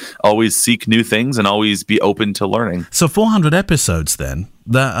always seek new things and always be open to learning. So 400 episodes then.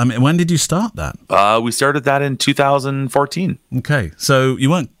 When did you start that? We started that in 2014. Okay, so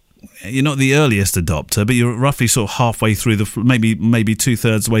you're not the earliest adopter, but you're roughly sort of halfway through maybe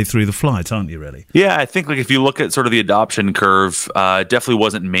 2/3 way through the flight, aren't you, really? Yeah, I think like if you look at sort of the adoption curve, it definitely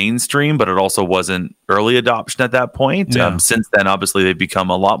wasn't mainstream, but it also wasn't early adoption at that point. Yeah. Since then, obviously, they've become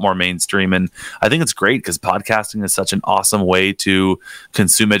a lot more mainstream, and I think it's great because podcasting is such an awesome way to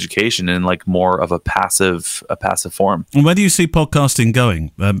consume education in like more of a passive form. And where do you see podcasting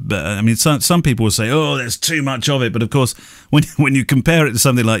going? I mean, some people will say, "Oh, there's too much of it," but of course, when you compare it to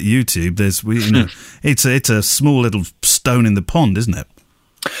something like YouTube, it's a small little stone in the pond, isn't it?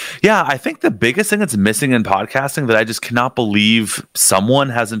 Yeah, I think the biggest thing that's missing in podcasting that I just cannot believe someone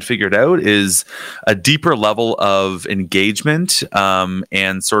hasn't figured out is a deeper level of engagement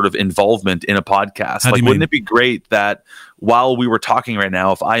and sort of involvement in a podcast. Like, wouldn't it be great that while we were talking right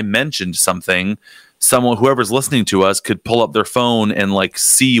now, if I mentioned something, whoever's listening to us could pull up their phone and like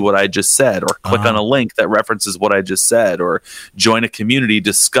see what I just said, or click on a link that references what I just said, or join a community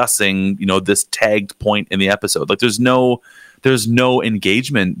discussing, this tagged point in the episode. Like there's no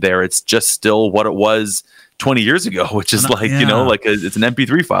engagement there. It's just still what it was 20 years ago, which is it's an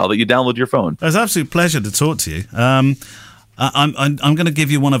MP3 file that you download your phone. It was an absolute pleasure to talk to you. I'm going to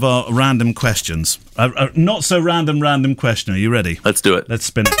give you one of our random questions. Not so random question. Are you ready? Let's do it. Let's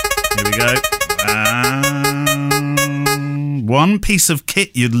spin it. Here we go. One piece of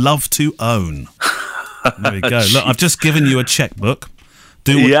kit you'd love to own. There we go. Look, I've just given you a checkbook.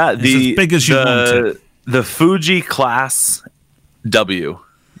 It's as big as you want it. The Fuji Class W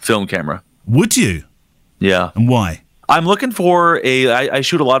film camera. Would you? Yeah. And why? I'm looking for I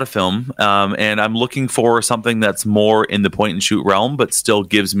shoot a lot of film, and I'm looking for something that's more in the point and shoot realm, but still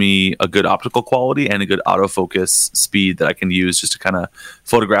gives me a good optical quality and a good autofocus speed that I can use just to kind of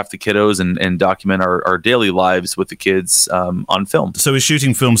photograph the kiddos and document our daily lives with the kids on film. So is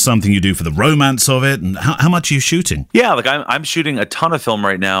shooting film something you do for the romance of it? And how much are you shooting? Yeah, like I'm shooting a ton of film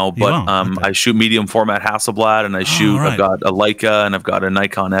right now, but okay. I shoot medium format Hasselblad, and I've got a Leica and I've got a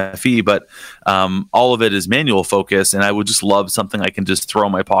Nikon FE, but all of it is manual focus, and I would just love something I can just throw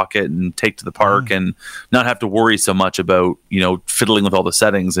in my pocket and take to the park and not have to worry so much about, fiddling with all the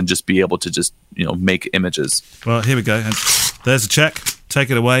settings, and just be able to just, make images. Well, here we go. There's a check. Take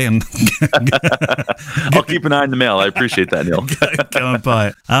it away, and I'll keep an eye on the mail. I appreciate that, Neil. Go and buy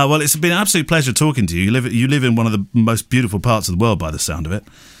it. Well, it's been an absolute pleasure talking to you. You live in one of the most beautiful parts of the world, by the sound of it.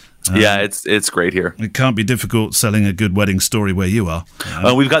 Yeah, it's great here. It can't be difficult selling a good wedding story where you are.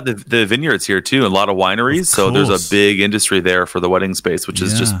 We've got the vineyards here too, a lot of wineries. So there's a big industry there for the wedding space, which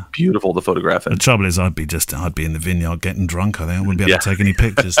is just beautiful to photograph in. The trouble is, I'd be in the vineyard getting drunk. I think I wouldn't be able to take any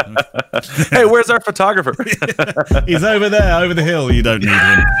pictures. Hey, where's our photographer? He's over there, over the hill. You don't need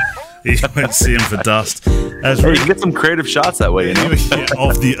him. You won't see him for dust. You can get some creative shots that way, Yeah,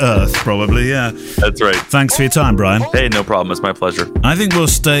 off the earth, probably, yeah. That's right. Thanks for your time, Brian. Hey, no problem. It's my pleasure. I think we'll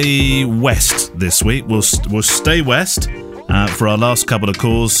stay west this week. We'll stay west for our last couple of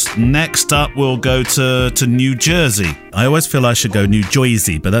calls. Next up, we'll go to New Jersey. I always feel I should go New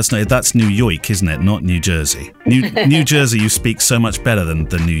Jersey, but that's New York, isn't it? Not New Jersey. New Jersey, you speak so much better than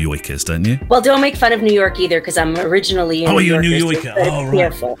New Yorkers, don't you? Well, don't make fun of New York either, because I'm originally a New Yorker. Oh, you're a New Yorker. Oh,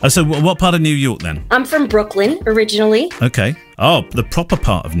 right. So what part of New York then? I'm from Brooklyn originally. Okay. Oh, the proper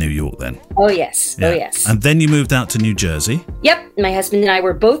part of New York then. Oh, yes. Yeah. Oh, yes. And then you moved out to New Jersey. Yep. My husband and I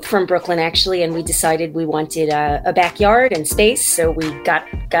were both from Brooklyn, actually, and we decided we wanted a backyard and space, so we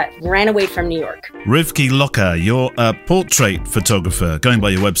ran away from New York. Rivki Locker, you're a portrait photographer, going by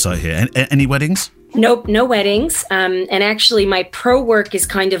your website here. Any weddings? Nope, no weddings. And actually, my pro work is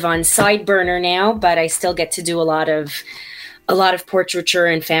kind of on side burner now, but I still get to do a lot of portraiture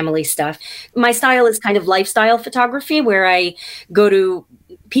and family stuff. My style is kind of lifestyle photography, where I go to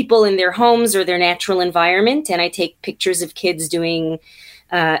people in their homes or their natural environment, and I take pictures of kids doing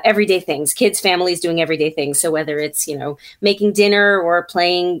everyday things, kids, families doing everyday things. So whether it's, making dinner or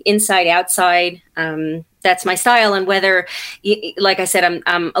playing inside, outside, that's my style. And whether, like I said,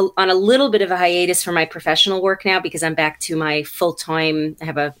 I'm on a little bit of a hiatus for my professional work now, because I'm back to my full-time, I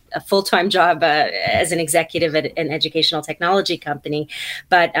have a full-time job as an executive at an educational technology company.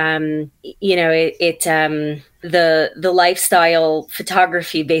 But, the lifestyle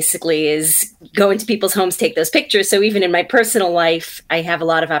photography basically is go into people's homes, take those pictures. So even in my personal life, I have a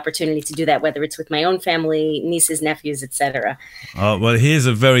lot of opportunity to do that, whether it's with my own family, nieces, nephews, etc. Oh, well, here's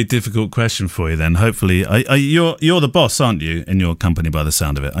a very difficult question for you then. Hopefully, you're the boss, aren't you, in your company by the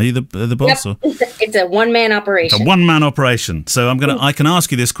sound of it? Are you the boss? Yep. Or? It's a one-man operation. It's a one-man operation. So I can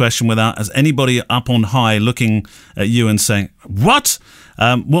ask you this question without as anybody up on high looking at you and saying, what?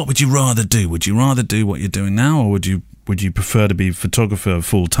 What would you rather do? Would you rather do what you're doing now, or would you prefer to be photographer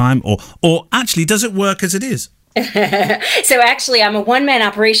full time, or actually does it work as it is? So actually, I'm a one-man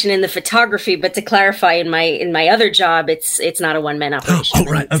operation in the photography, but to clarify, in my other job, it's not a one-man operation.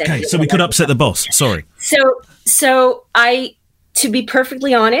 Oh, right. Okay. So we could upset the boss. Sorry. So to be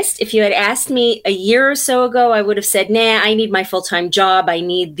perfectly honest, if you had asked me a year or so ago, I would have said, nah, I need my full-time job. I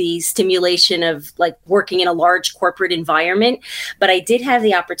need the stimulation of like working in a large corporate environment. But I did have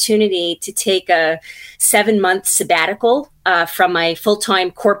the opportunity to take a 7-month sabbatical from my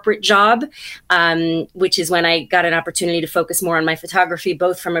full-time corporate job, which is when I got an opportunity to focus more on my photography,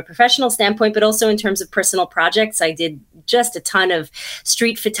 both from a professional standpoint, but also in terms of personal projects. I did just a ton of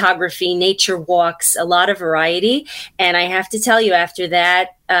street photography, nature walks, a lot of variety. And I have to tell you, after that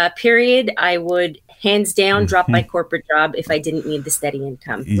period, I would hands down drop my corporate job if I didn't need the steady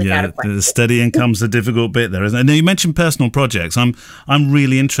income. Without a question. The steady income's the difficult bit there, isn't it? Now, you mentioned personal projects. I'm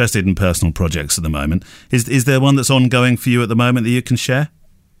really interested in personal projects at the moment. Is there one that's ongoing for you at the moment that you can share?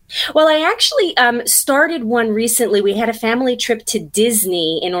 Well, I actually started one recently. We had a family trip to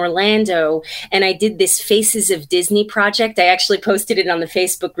Disney in Orlando, and I did this Faces of Disney project. I actually posted it on the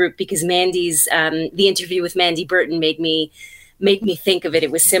Facebook group because Mandy's the interview with Mandy Burton made me think of it.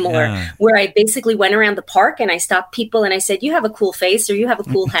 It was similar, where I basically went around the park and I stopped people and I said, you have a cool face or you have a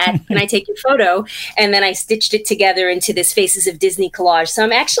cool hat. Can I take your photo? And then I stitched it together into this Faces of Disney collage. So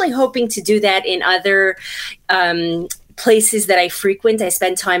I'm actually hoping to do that in other places that I frequent. I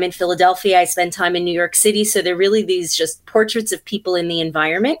spend time in Philadelphia. I spend time in New York City. So they're really these just portraits of people in the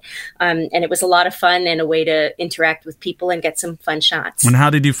environment. And it was a lot of fun and a way to interact with people and get some fun shots. And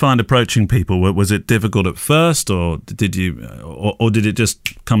how did you find approaching people? Was it difficult at first, or did it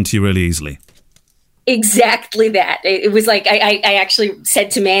just come to you really easily? Exactly that. It was like I actually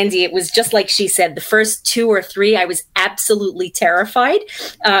said to Mandy, it was just like she said, the first 2 or 3, I was absolutely terrified.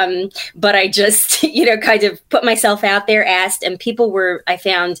 But I just, kind of put myself out there, asked, and people were, I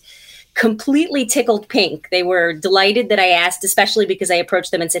found, completely tickled pink. They were delighted that I asked, especially because I approached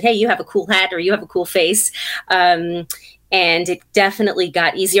them and said, hey, you have a cool hat or you have a cool face. And it definitely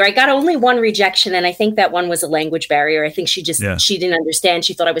got easier. I got only one rejection, and I think that one was a language barrier. I think she didn't understand.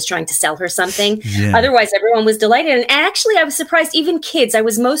 She thought I was trying to sell her something. Yeah. Otherwise, everyone was delighted. And actually, I was surprised, even kids. I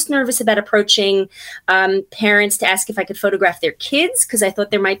was most nervous about approaching parents to ask if I could photograph their kids, because I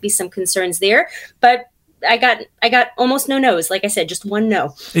thought there might be some concerns there. But I got almost no no's. Like I said, just one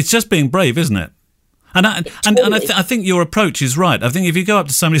no. It's just being brave, isn't it? And I think your approach is right. I think if you go up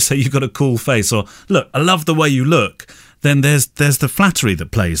to somebody and say you've got a cool face, or look, I love the way you look, then there's the flattery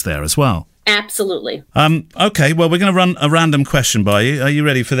that plays there as well. Absolutely. Okay, well, we're going to run a random question by you. Are you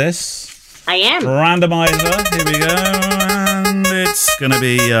ready for this? I am. Randomizer, here we go. And it's going to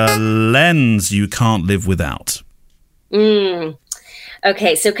be a lens you can't live without.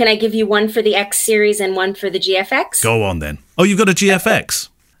 Okay, so can I give you one for the X series and one for the GFX? Go on then. Oh, you've got a GFX?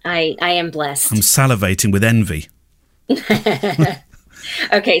 I am blessed. I'm salivating with envy.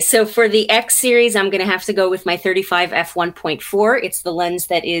 Okay, so for the X series, I'm going to have to go with my 35 f1.4. It's the lens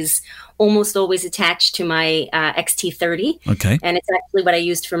that is almost always attached to my XT30. Okay. And it's actually what I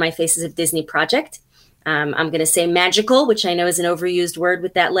used for my Faces of Disney project. I'm going to say magical, which I know is an overused word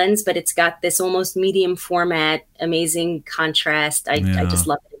with that lens, but it's got this almost medium format, amazing contrast. I just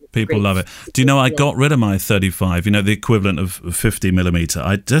love it. People love it. Do you know, I got rid of my 35, the equivalent of 50 millimeter.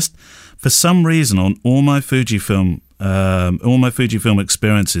 I just, for some reason, on all my Fujifilm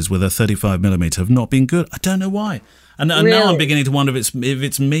experiences with a 35 millimeter have not been good. I don't know why. And Really? now I'm beginning to wonder if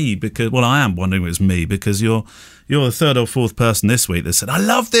it's me, because, well, I am wondering if it's me, because you're the third or fourth person this week that said, I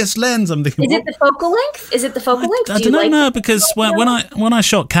love this lens. I'm thinking, Is it the focal length? Is it the focal length? I don't know, because when I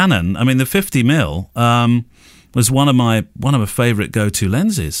shot Canon, I mean, the 50 mil was one of my favorite go-to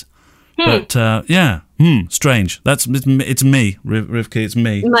lenses. But strange. It's me, Rivka. It's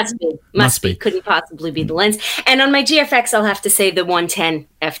me. Must be. Couldn't possibly be the lens. And on my GFX, I'll have to say the 110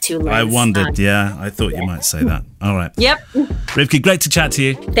 f2 lens. I wondered. I thought you might say that. All right. Yep. Rivka, great to chat to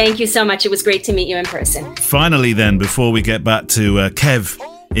you. Thank you so much. It was great to meet you in person. Finally, then, before we get back to Kev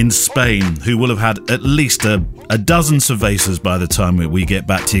in Spain, who will have had at least a dozen cervezas by the time we get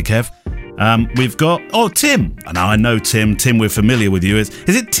back to you, Kev. We've got Tim. Now I know Tim. Tim, we're familiar with you. Is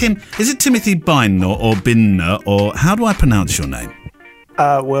it Tim? Is it Timothy Biner or Binner, or how do I pronounce your name?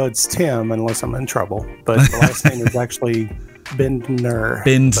 Well, it's Tim, unless I'm in trouble. But the last name is actually Bindner.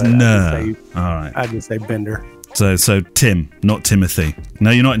 Bindner. All right. I just say Bender. So Tim, not Timothy. No,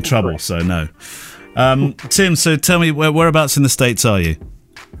 you're not in trouble. So no. Tim, so tell me, whereabouts in the States are you?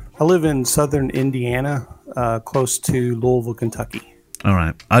 I live in southern Indiana, close to Louisville, Kentucky. All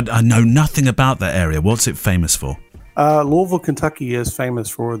right. I know nothing about that area. What's it famous for? Louisville, Kentucky is famous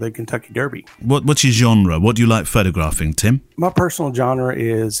for the Kentucky Derby. What's your genre? What do you like photographing, Tim? My personal genre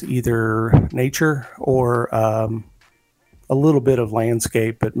is either nature or a little bit of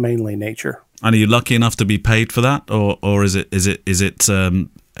landscape, but mainly nature. And are you lucky enough to be paid for that, or is it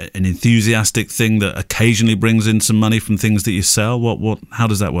an enthusiastic thing that occasionally brings in some money from things that you sell? How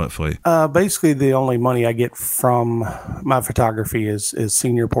does that work for you? Basically, the only money I get from my photography is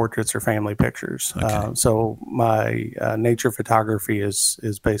senior portraits or family pictures. Okay. So my nature photography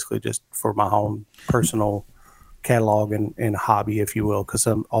is basically just for my own personal catalog and hobby, if you will, because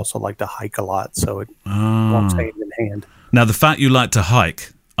I also like to hike a lot, so it walks hand in hand. Now, the fact you like to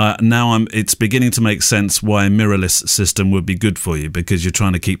hike, it's beginning to make sense why a mirrorless system would be good for you, because you're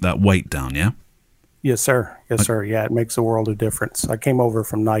trying to keep that weight down, yeah? Yes, sir. Yes, sir. Yeah, it makes a world of difference. I came over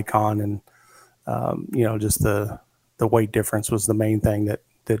from Nikon, and just the weight difference was the main thing that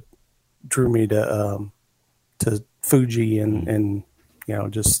drew me to Fuji, and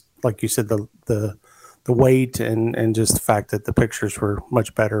just like you said, the weight and just the fact that the pictures were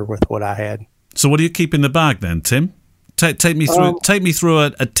much better with what I had. So, what do you keep in the bag then, Tim? Take me through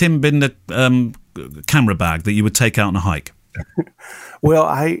a Tim Binder camera bag that you would take out on a hike. Well,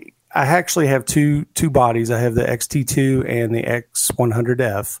 I actually have two bodies. I have the XT2 and the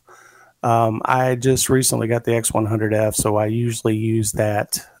X100F. I just recently got the X100F, so I usually use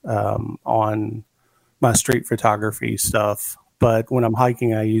that on my street photography stuff. But when I'm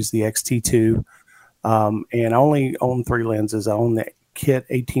hiking, I use the XT2, and I only own 3 lenses. I own the Kit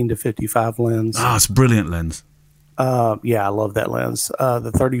 18-55 lens. It's a brilliant lens. I love that lens.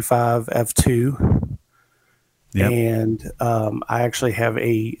 The 35 f2. Yep. And I actually have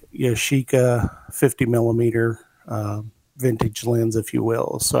a Yashica 50 millimeter vintage lens, if you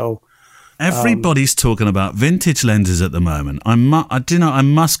will. So everybody's talking about vintage lenses at the moment. I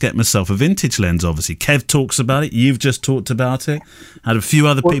must get myself a vintage lens. Obviously, Kev talks about it. You've just talked about it. Had a few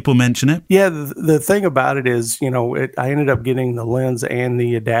other people mention it. Yeah, the thing about it is, I ended up getting the lens and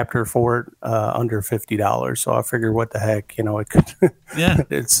the adapter for it under $50. So I figured, what the heck, it could. Yeah,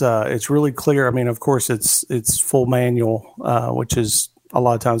 it's really clear. I mean, of course, it's full manual, which is a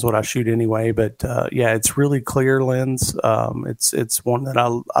lot of times what I shoot anyway. But it's really clear lens. It's one that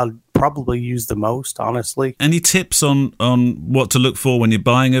I'll probably use the most, honestly. Any tips on what to look for when you're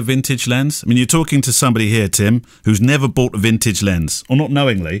buying a vintage lens? I mean, you're talking to somebody here, Tim, who's never bought a vintage lens, or not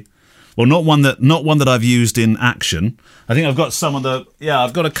knowingly. Well, not one that I've used in action. I think I've got some of the. Yeah,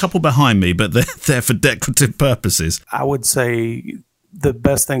 I've got a couple behind me, but they're for decorative purposes. I would say the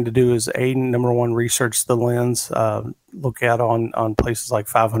best thing to do is number one, research the lens. Look out on places like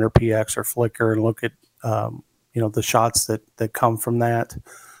 500px or Flickr, and look at the shots that come from that.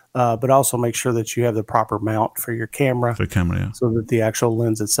 But also make sure that you have the proper mount for your camera. Yeah. So that the actual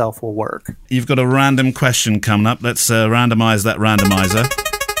lens itself will work. You've got a random question coming up. Let's randomize that randomizer.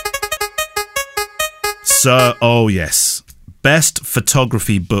 So, oh yes. Best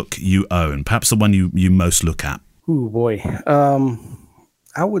photography book you own. Perhaps the one you most look at. Ooh, boy.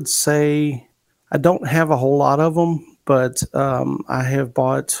 I would say I don't have a whole lot of them, but I have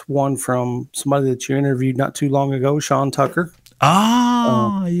bought one from somebody that you interviewed not too long ago, Sean Tucker.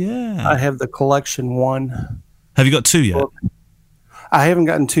 Yeah. I have the collection one. Have you got two yet? I haven't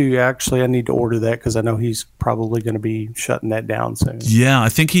gotten two. Actually, I need to order that because I know he's probably going to be shutting that down soon. Yeah, I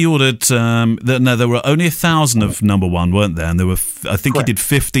think he ordered. There were only 1,000 of number one, weren't there? And there were. I think Correct. He did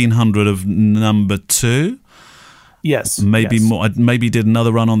 1,500 of number two. Yes, maybe yes. more. Maybe did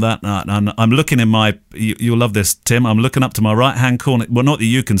another run on that. I'm looking in my. You'll love this, Tim. I'm looking up to my right hand corner. Well, not that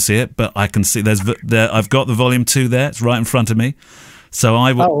you can see it, but I can see. I've got the volume 2 there. It's right in front of me. So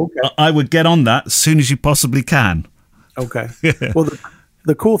I would get on that as soon as you possibly can. Okay. Well,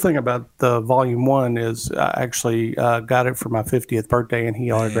 the cool thing about the volume 1 is I actually got it for my 50th birthday, and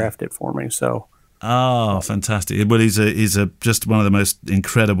he autographed it for me. So. Oh, fantastic! Well, he's just one of the most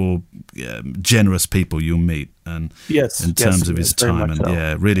incredible, generous people you'll meet, and in terms of his time, and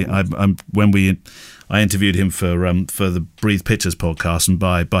so. Really, I interviewed him for the Breathe Pictures podcast, and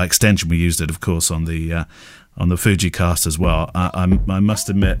by extension, we used it, of course, on the FujiCast as well. I must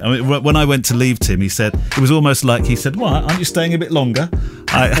admit, when I went to leave Tim, he said it was almost like he said, "What? Aren't you staying a bit longer?"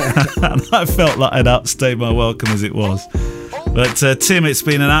 And I felt like I'd outstayed my welcome as it was. But Tim, it's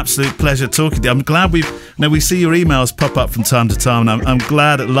been an absolute pleasure talking to you. I'm glad we see your emails pop up from time to time, and I'm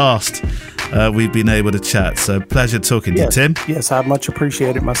glad at last we've been able to chat. So pleasure talking to you, Tim. Yes, I much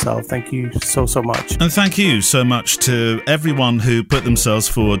appreciate it myself. Thank you so much. And thank you so much to everyone who put themselves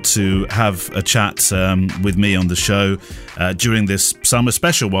forward to have a chat with me on the show during this summer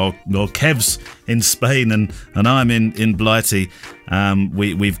special while Kev's in Spain and I'm in Blighty.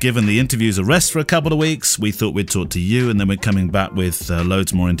 We've given the interviews a rest for a couple of weeks. We thought we'd talk to you, and then we're coming back with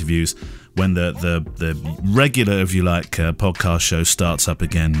loads more interviews when the regular, if you like, podcast show starts up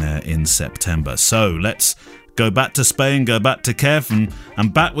again in September. So let's go back to Spain, go back to Kev,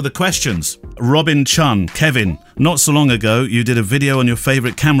 and back with the questions. Robin Chun, Kevin, not so long ago, you did a video on your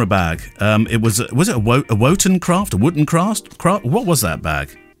favourite camera bag. Was it a Wotancraft, a Wootencraft? What was that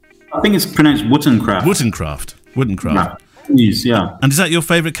bag? I think it's pronounced Wootencraft. Wootencraft. Yeah. And is that your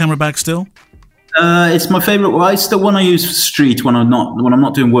favourite camera bag still? It's my favourite. Well, it's the one I use for street when I'm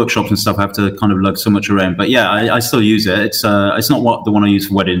not doing workshops and stuff. I have to kind of lug so much around. But yeah, I still use it. It's not the one I use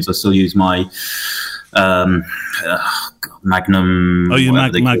for weddings. I still use my Magnum. Oh, your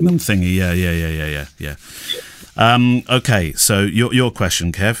Magnum thingy. Yeah. Okay, so your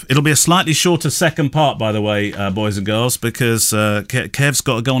question, Kev. It'll be a slightly shorter second part, by the way, boys and girls, because Kev's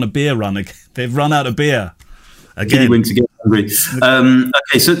got to go on a beer run. They've run out of beer. Again. To get hungry.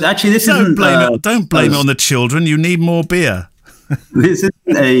 Okay, so actually, this don't blame it on the children. You need more beer. This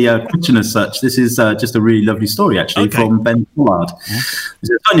isn't a question as such. This is just a really lovely story, actually, from Ben Pollard.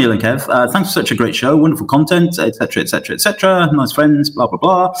 Hi, Neil and Kev. Thanks for such a great show, wonderful content, etc., etc., etc. Nice friends, blah, blah,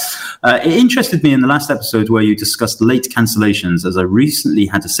 blah. It interested me in the last episode where you discussed late cancellations, as I recently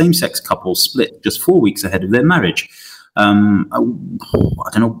had a same-sex couple split just 4 weeks ahead of their marriage. I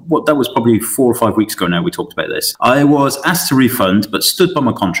don't know what that was, probably 4 or 5 weeks ago now we talked about this. I was asked to refund but stood by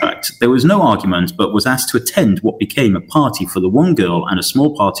my contract. There was no argument, but was asked to attend what became a party for the one girl and a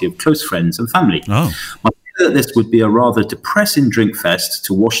small party of close friends and family. My fear that this would be a rather depressing drink fest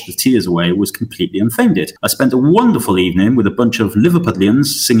to wash the tears away was completely unfounded. I spent a wonderful evening with a bunch of Liverpudlians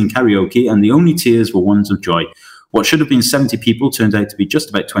singing karaoke, and the only tears were ones of joy. What should have been 70 people turned out to be just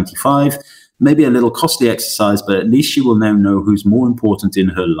about 25. Maybe a little costly exercise, but at least she will now know who's more important in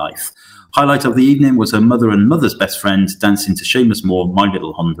her life. Highlight of the evening was her mother and mother's best friend dancing to Seamus Moore, My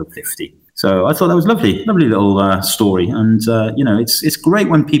Little Honda 50. So I thought that was lovely little story. And, it's great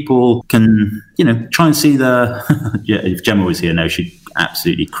when people can, try and see if Gemma was here now, she'd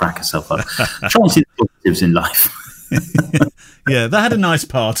absolutely crack herself up. Try and see the positives in life. Yeah, they had a nice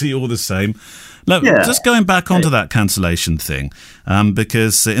party all the same. Look, just going back onto that cancellation thing,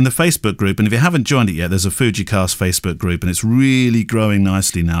 because in the Facebook group, and if you haven't joined it yet, there's a FujiCast Facebook group, and it's really growing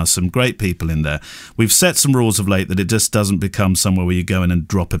nicely now. Some great people in there. We've set some rules of late that it just doesn't become somewhere where you go in and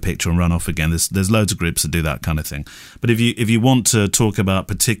drop a picture and run off again. There's loads of groups that do that kind of thing. But if you want to talk about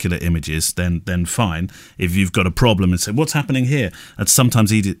particular images, then fine. If you've got a problem and say, what's happening here? That's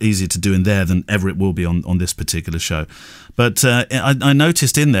sometimes easier to do in there than ever it will be on this particular show. But I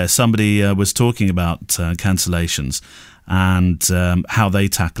noticed in there somebody was talking about cancellations and how they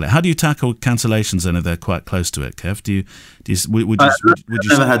tackle it. How do you tackle cancellations then if they're quite close to it, Kev? Would you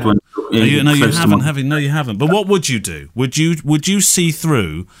never had one. No, you haven't. But what would you do? Would you see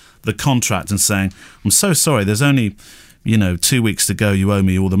through the contract and saying, I'm so sorry, there's only 2 weeks to go, you owe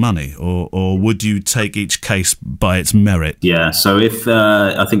me all the money, or would you take each case by its merit? Yeah, so if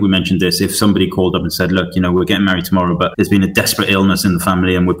I think we mentioned this, if somebody called up and said, look, we're getting married tomorrow, but there's been a desperate illness in the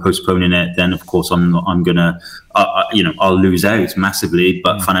family and we're postponing it, then of course I'm gonna I'll lose out massively,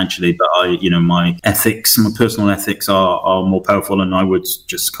 but financially, but my ethics, my personal ethics are more powerful, and I would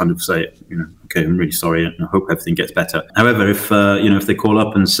just kind of say, okay, I'm really sorry and I hope everything gets better. However, if they call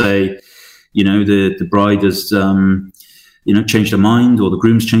up and say, the bride has changed their mind, or the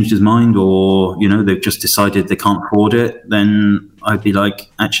groom's changed his mind, or, they've just decided they can't afford it, then I'd be like,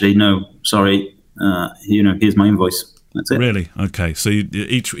 actually, no, sorry, here's my invoice. That's it. Really? Okay. So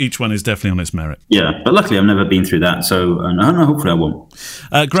each one is definitely on its merit. Yeah, but luckily I've never been through that, so hopefully I won't.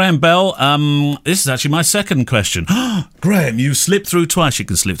 Graham Bell, this is actually my second question. Graham, you slipped through twice. You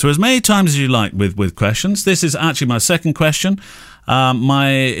can slip through as many times as you like with questions. This is actually my second question.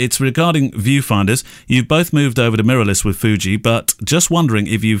 It's regarding viewfinders. You've both moved over to mirrorless with Fuji, but just wondering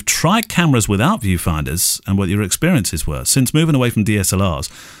if you've tried cameras without viewfinders and what your experiences were. Since moving away from DSLRs,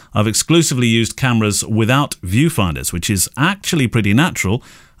 I've exclusively used cameras without viewfinders, which is actually pretty natural,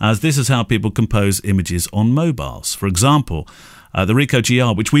 as this is how people compose images on mobiles. For example, the Ricoh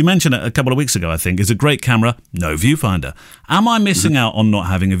GR, which we mentioned a couple of weeks ago, I think, is a great camera, no viewfinder. Am I missing out on not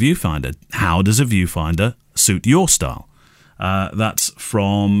having a viewfinder? How does a viewfinder suit your style? That's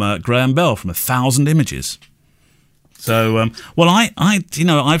from Graham Bell from 1,000 Images. So,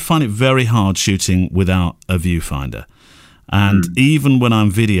 I find it very hard shooting without a viewfinder. And even when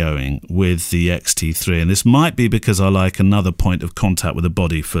I'm videoing with the X-T3, and this might be because I like another point of contact with the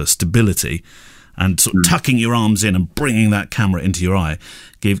body for stability, and sort of tucking your arms in and bringing that camera into your eye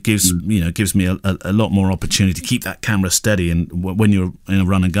gives me a lot more opportunity to keep that camera steady when you're in a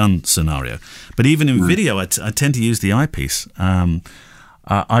run and gun scenario. But even in video, I tend to use the eyepiece. I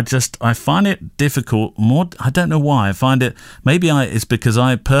find it difficult. I don't know why. I find it. It's because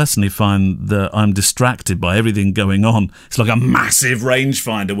I personally find that I'm distracted by everything going on. It's like a massive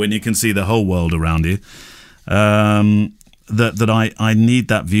rangefinder when you can see the whole world around you. That I need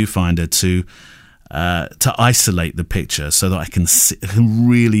that viewfinder to isolate the picture so that I can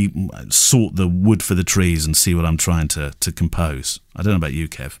really sort the wood for the trees and see what I'm trying to compose. I don't know about you,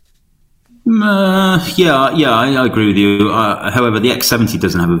 Kev. I agree with you. However, the X70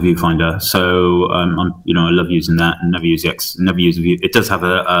 doesn't have a viewfinder, so I love using that and never use a view. It does have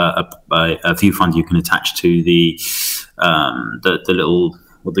a viewfinder you can attach to the little,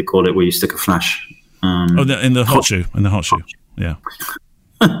 what they call it, where you stick a flash. In the hot shoe. Yeah.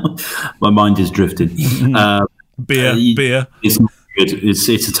 My mind is drifted. Beer. It's not good. It's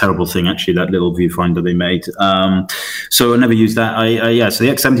a terrible thing, actually, that little viewfinder they made. So I never use that. So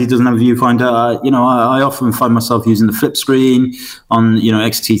the X70 doesn't have a viewfinder. I often find myself using the flip screen on,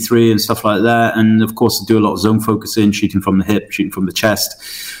 X-T3 and stuff like that. And of course, I do a lot of zone focusing, shooting from the hip, shooting from the chest.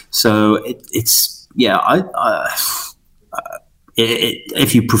 So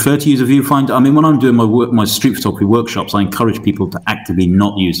if you prefer to use a viewfinder, when I'm doing my street photography workshops, I encourage people to actively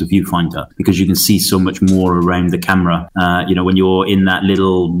not use the viewfinder because you can see so much more around the camera. When you're in that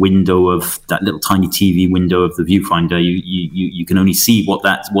little window of that little tiny TV window of the viewfinder, you can only see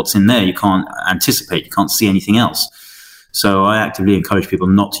what's in there. You can't anticipate. You can't see anything else. So I actively encourage people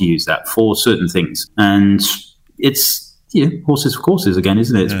not to use that for certain things. And it's horses for courses again,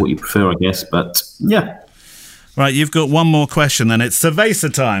 isn't it? It's what you prefer, I guess. But yeah. Right, you've got one more question then. It's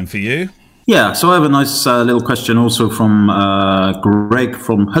Cerveza time for you. Yeah, so I have a nice little question also from Greg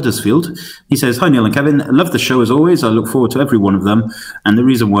from Huddersfield. He says, "Hi Neil and Kevin, love the show as always. I look forward to every one of them. And the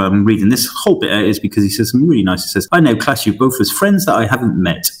reason why I'm reading this whole bit out is because he says something really nice. He says, I now class you both as friends that I haven't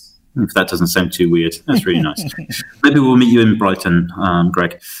met. If that doesn't sound too weird, that's really nice. Maybe we'll meet you in Brighton,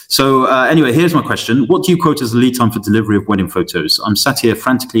 Greg. So anyway, here's my question. What do you quote as the lead time for delivery of wedding photos? I'm sat here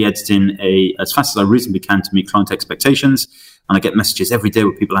frantically editing as fast as I reasonably can to meet client expectations. And I get messages every day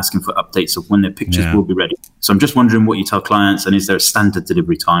with people asking for updates of when their pictures will be ready. So I'm just wondering what you tell clients, and is there a standard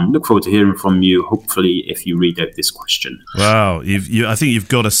delivery time? Look forward to hearing from you, hopefully, if you read out this question. Wow. I think you've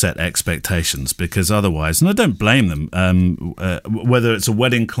got to set expectations, because otherwise, and I don't blame them, whether it's a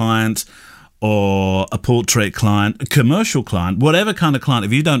wedding client or a portrait client, a commercial client, whatever kind of client,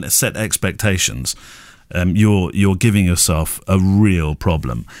 if you don't set expectations, you're giving yourself a real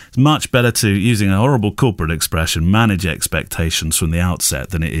problem. It's much better to, using a horrible corporate expression, manage expectations from the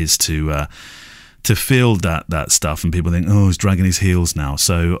outset than it is to field that stuff and people think, oh, he's dragging his heels now.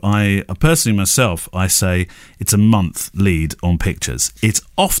 So I personally myself, I say it's a month lead on pictures. It's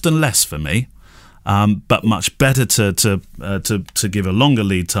often less for me, but much better to give a longer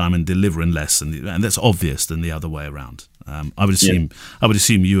lead time and deliver in less, and that's obvious than the other way around. I would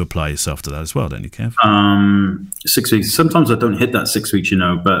assume you apply yourself to that as well, don't you, Kev? 6 weeks. Sometimes I don't hit that 6 weeks,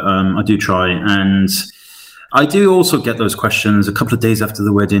 but I do try. And I do also get those questions a couple of days after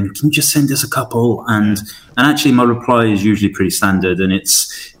the wedding. Can you just send us a couple? And actually, my reply is usually pretty standard, and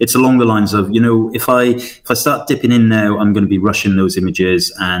it's along the lines of, if I start dipping in now, I'm going to be rushing those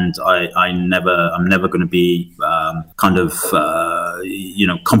images, and I'm never going to be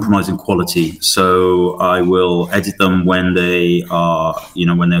compromising quality. So I will edit them when they are,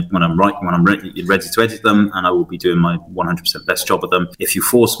 when I'm ready to edit them, and I will be doing my 100% best job of them. If you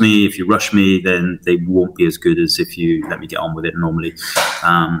force me, if you rush me, then they won't be as good as if you let me get on with it normally.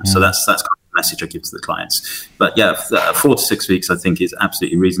 So that's kind of the message I give to the clients. But 4 to 6 weeks I think is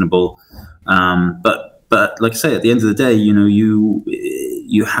absolutely reasonable. But like I say, at the end of the day,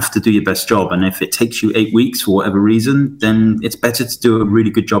 you have to do your best job, and if it takes you 8 weeks for whatever reason, then it's better to do a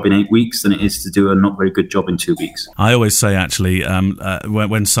really good job in 8 weeks than it is to do a not very good job in 2 weeks. I always say, actually,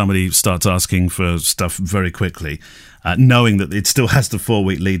 when somebody starts asking for stuff very quickly, knowing that it still has the 4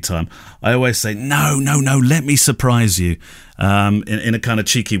 week lead time, I always say, no, let me surprise you, in a kind of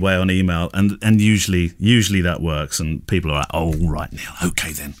cheeky way on email, and usually that works, and people are like, oh, right, Neil,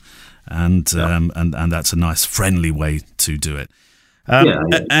 okay then, and that's a nice friendly way to do it.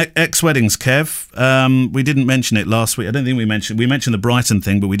 Ex-weddings, Kev. We didn't mention it last week. I don't think we mentioned the Brighton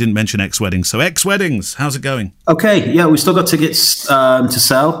thing, but we didn't mention ex-weddings. So ex-weddings, how's it going? Okay, we still got tickets to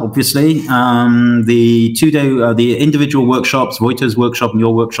sell, obviously. The 2-day, the individual workshops, Voito's workshop and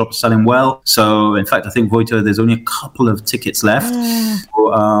your workshop are selling well. So, in fact, I think Voito, there's only a couple of tickets left.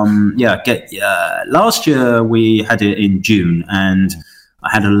 Last year we had it in June, and I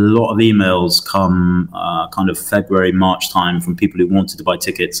had a lot of emails come kind of February, March time from people who wanted to buy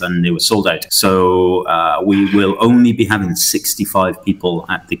tickets, and they were sold out. So we will only be having 65 people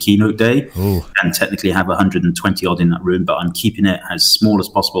at the keynote day. Ooh. And technically have 120 odd in that room, but I'm keeping it as small as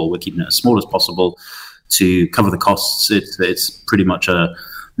possible. We're keeping it as small as possible to cover the costs. It's pretty much a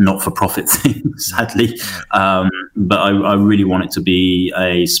not-for-profit thing, sadly. But I really want it to be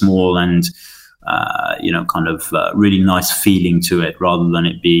a small and really nice feeling to it, rather than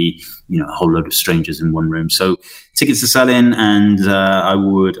it be, a whole load of strangers in one room. So tickets are selling, and I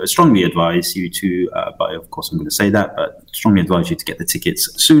would strongly advise you to, but of course I'm going to say that, but strongly advise you to get the tickets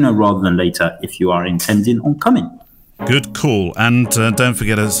sooner rather than later if you are intending on coming. Good call. And don't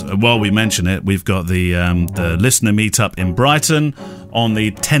forget, while we mention it, we've got the listener meetup in Brighton on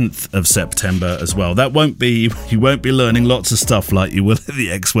the 10th of September as well. You won't be learning lots of stuff like you will at the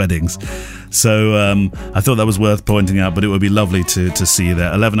ex-weddings. So I thought that was worth pointing out, but it would be lovely to see you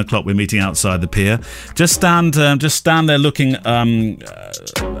there. 11 o'clock, we're meeting outside the pier. Just stand there looking,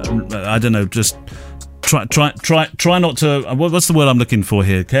 I don't know, just... Try not to. What's the word I'm looking for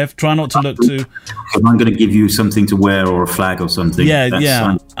here, Kev? Try not to look too. I'm going to give you something to wear or a flag or something.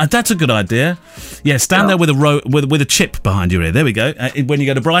 That's a good idea. Yeah, stand there with a chip behind your ear. There we go. When you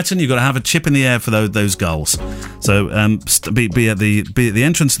go to Brighton, you've got to have a chip in the air for those goals. So be at the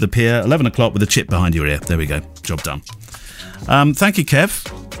entrance of the pier, 11 o'clock, with a chip behind your ear. There we go. Job done. Thank you, Kev.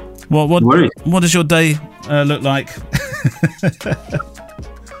 What does your day look like?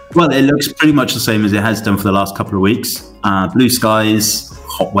 Well, it looks pretty much the same as it has done for the last couple of weeks. Blue skies,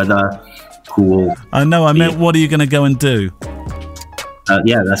 hot weather, cool. I know. I meant, what are you going to go and do?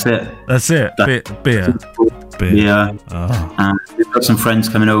 That's it. That's it. Beer. Yeah. Oh. We've got some friends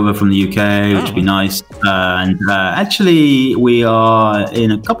coming over from the UK, which would be nice. And actually, we are,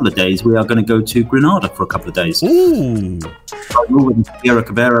 in a couple of days, we are going to go to Granada for a couple of days. Ooh. Over the Sierra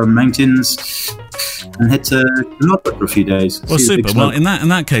Cabera Mountains. and head to Granada for a few days. Well, super. Well, in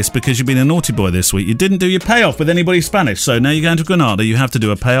that case, because you've been a naughty boy this week, you didn't do your payoff with anybody Spanish. So now you're going to Granada. You have to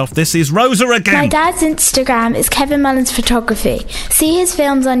do a payoff. This is Rosa again. My dad's Instagram is Kevin Mullins Photography. See his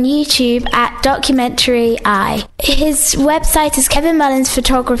films on YouTube at Documentary Eye. His website is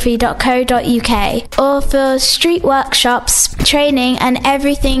kevinmullinsphotography.co.uk. Or for street workshops, training, and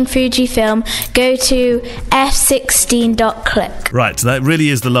everything Fujifilm, go to f16.click. Right, so that really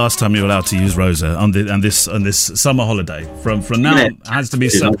is the last time you're allowed to use Rosa on this summer holiday. From now on, it has to be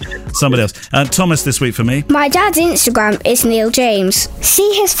somebody else. Thomas this week for me. My dad's Instagram is Neil James.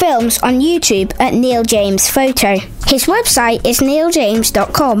 See his films on YouTube at Neil James Photo. His website is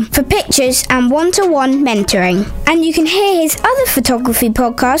neiljames.com for pictures and one-to-one mentoring. And you can hear his other photography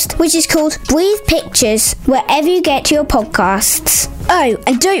podcast, which is called Breathe Pictures, wherever you get your podcasts. Oh,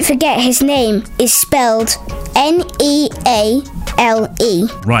 and don't forget his name is spelled Neale.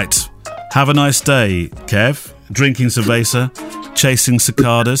 Right. Have a nice day, Kev. Drinking cerveza, chasing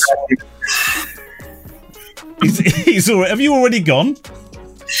cicadas. He's already, have you already gone?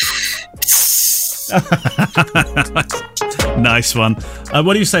 Nice one.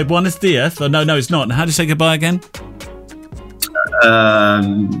 What do you say? Buenos dias? Oh, no, it's not. How do you say goodbye again?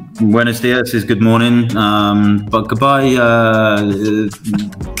 Buenos dias is good morning. But goodbye,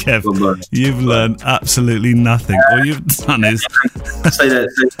 Kev. Goodbye. You've learned absolutely nothing. All you've done is say that.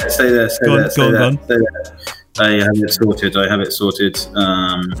 Go on. I have it sorted.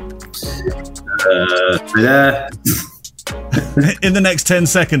 Stay there. In the next 10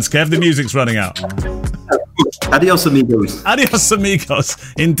 seconds, Kev, the music's running out. Adios, amigos. Adios, amigos.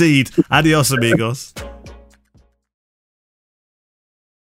 Indeed. Adios, amigos.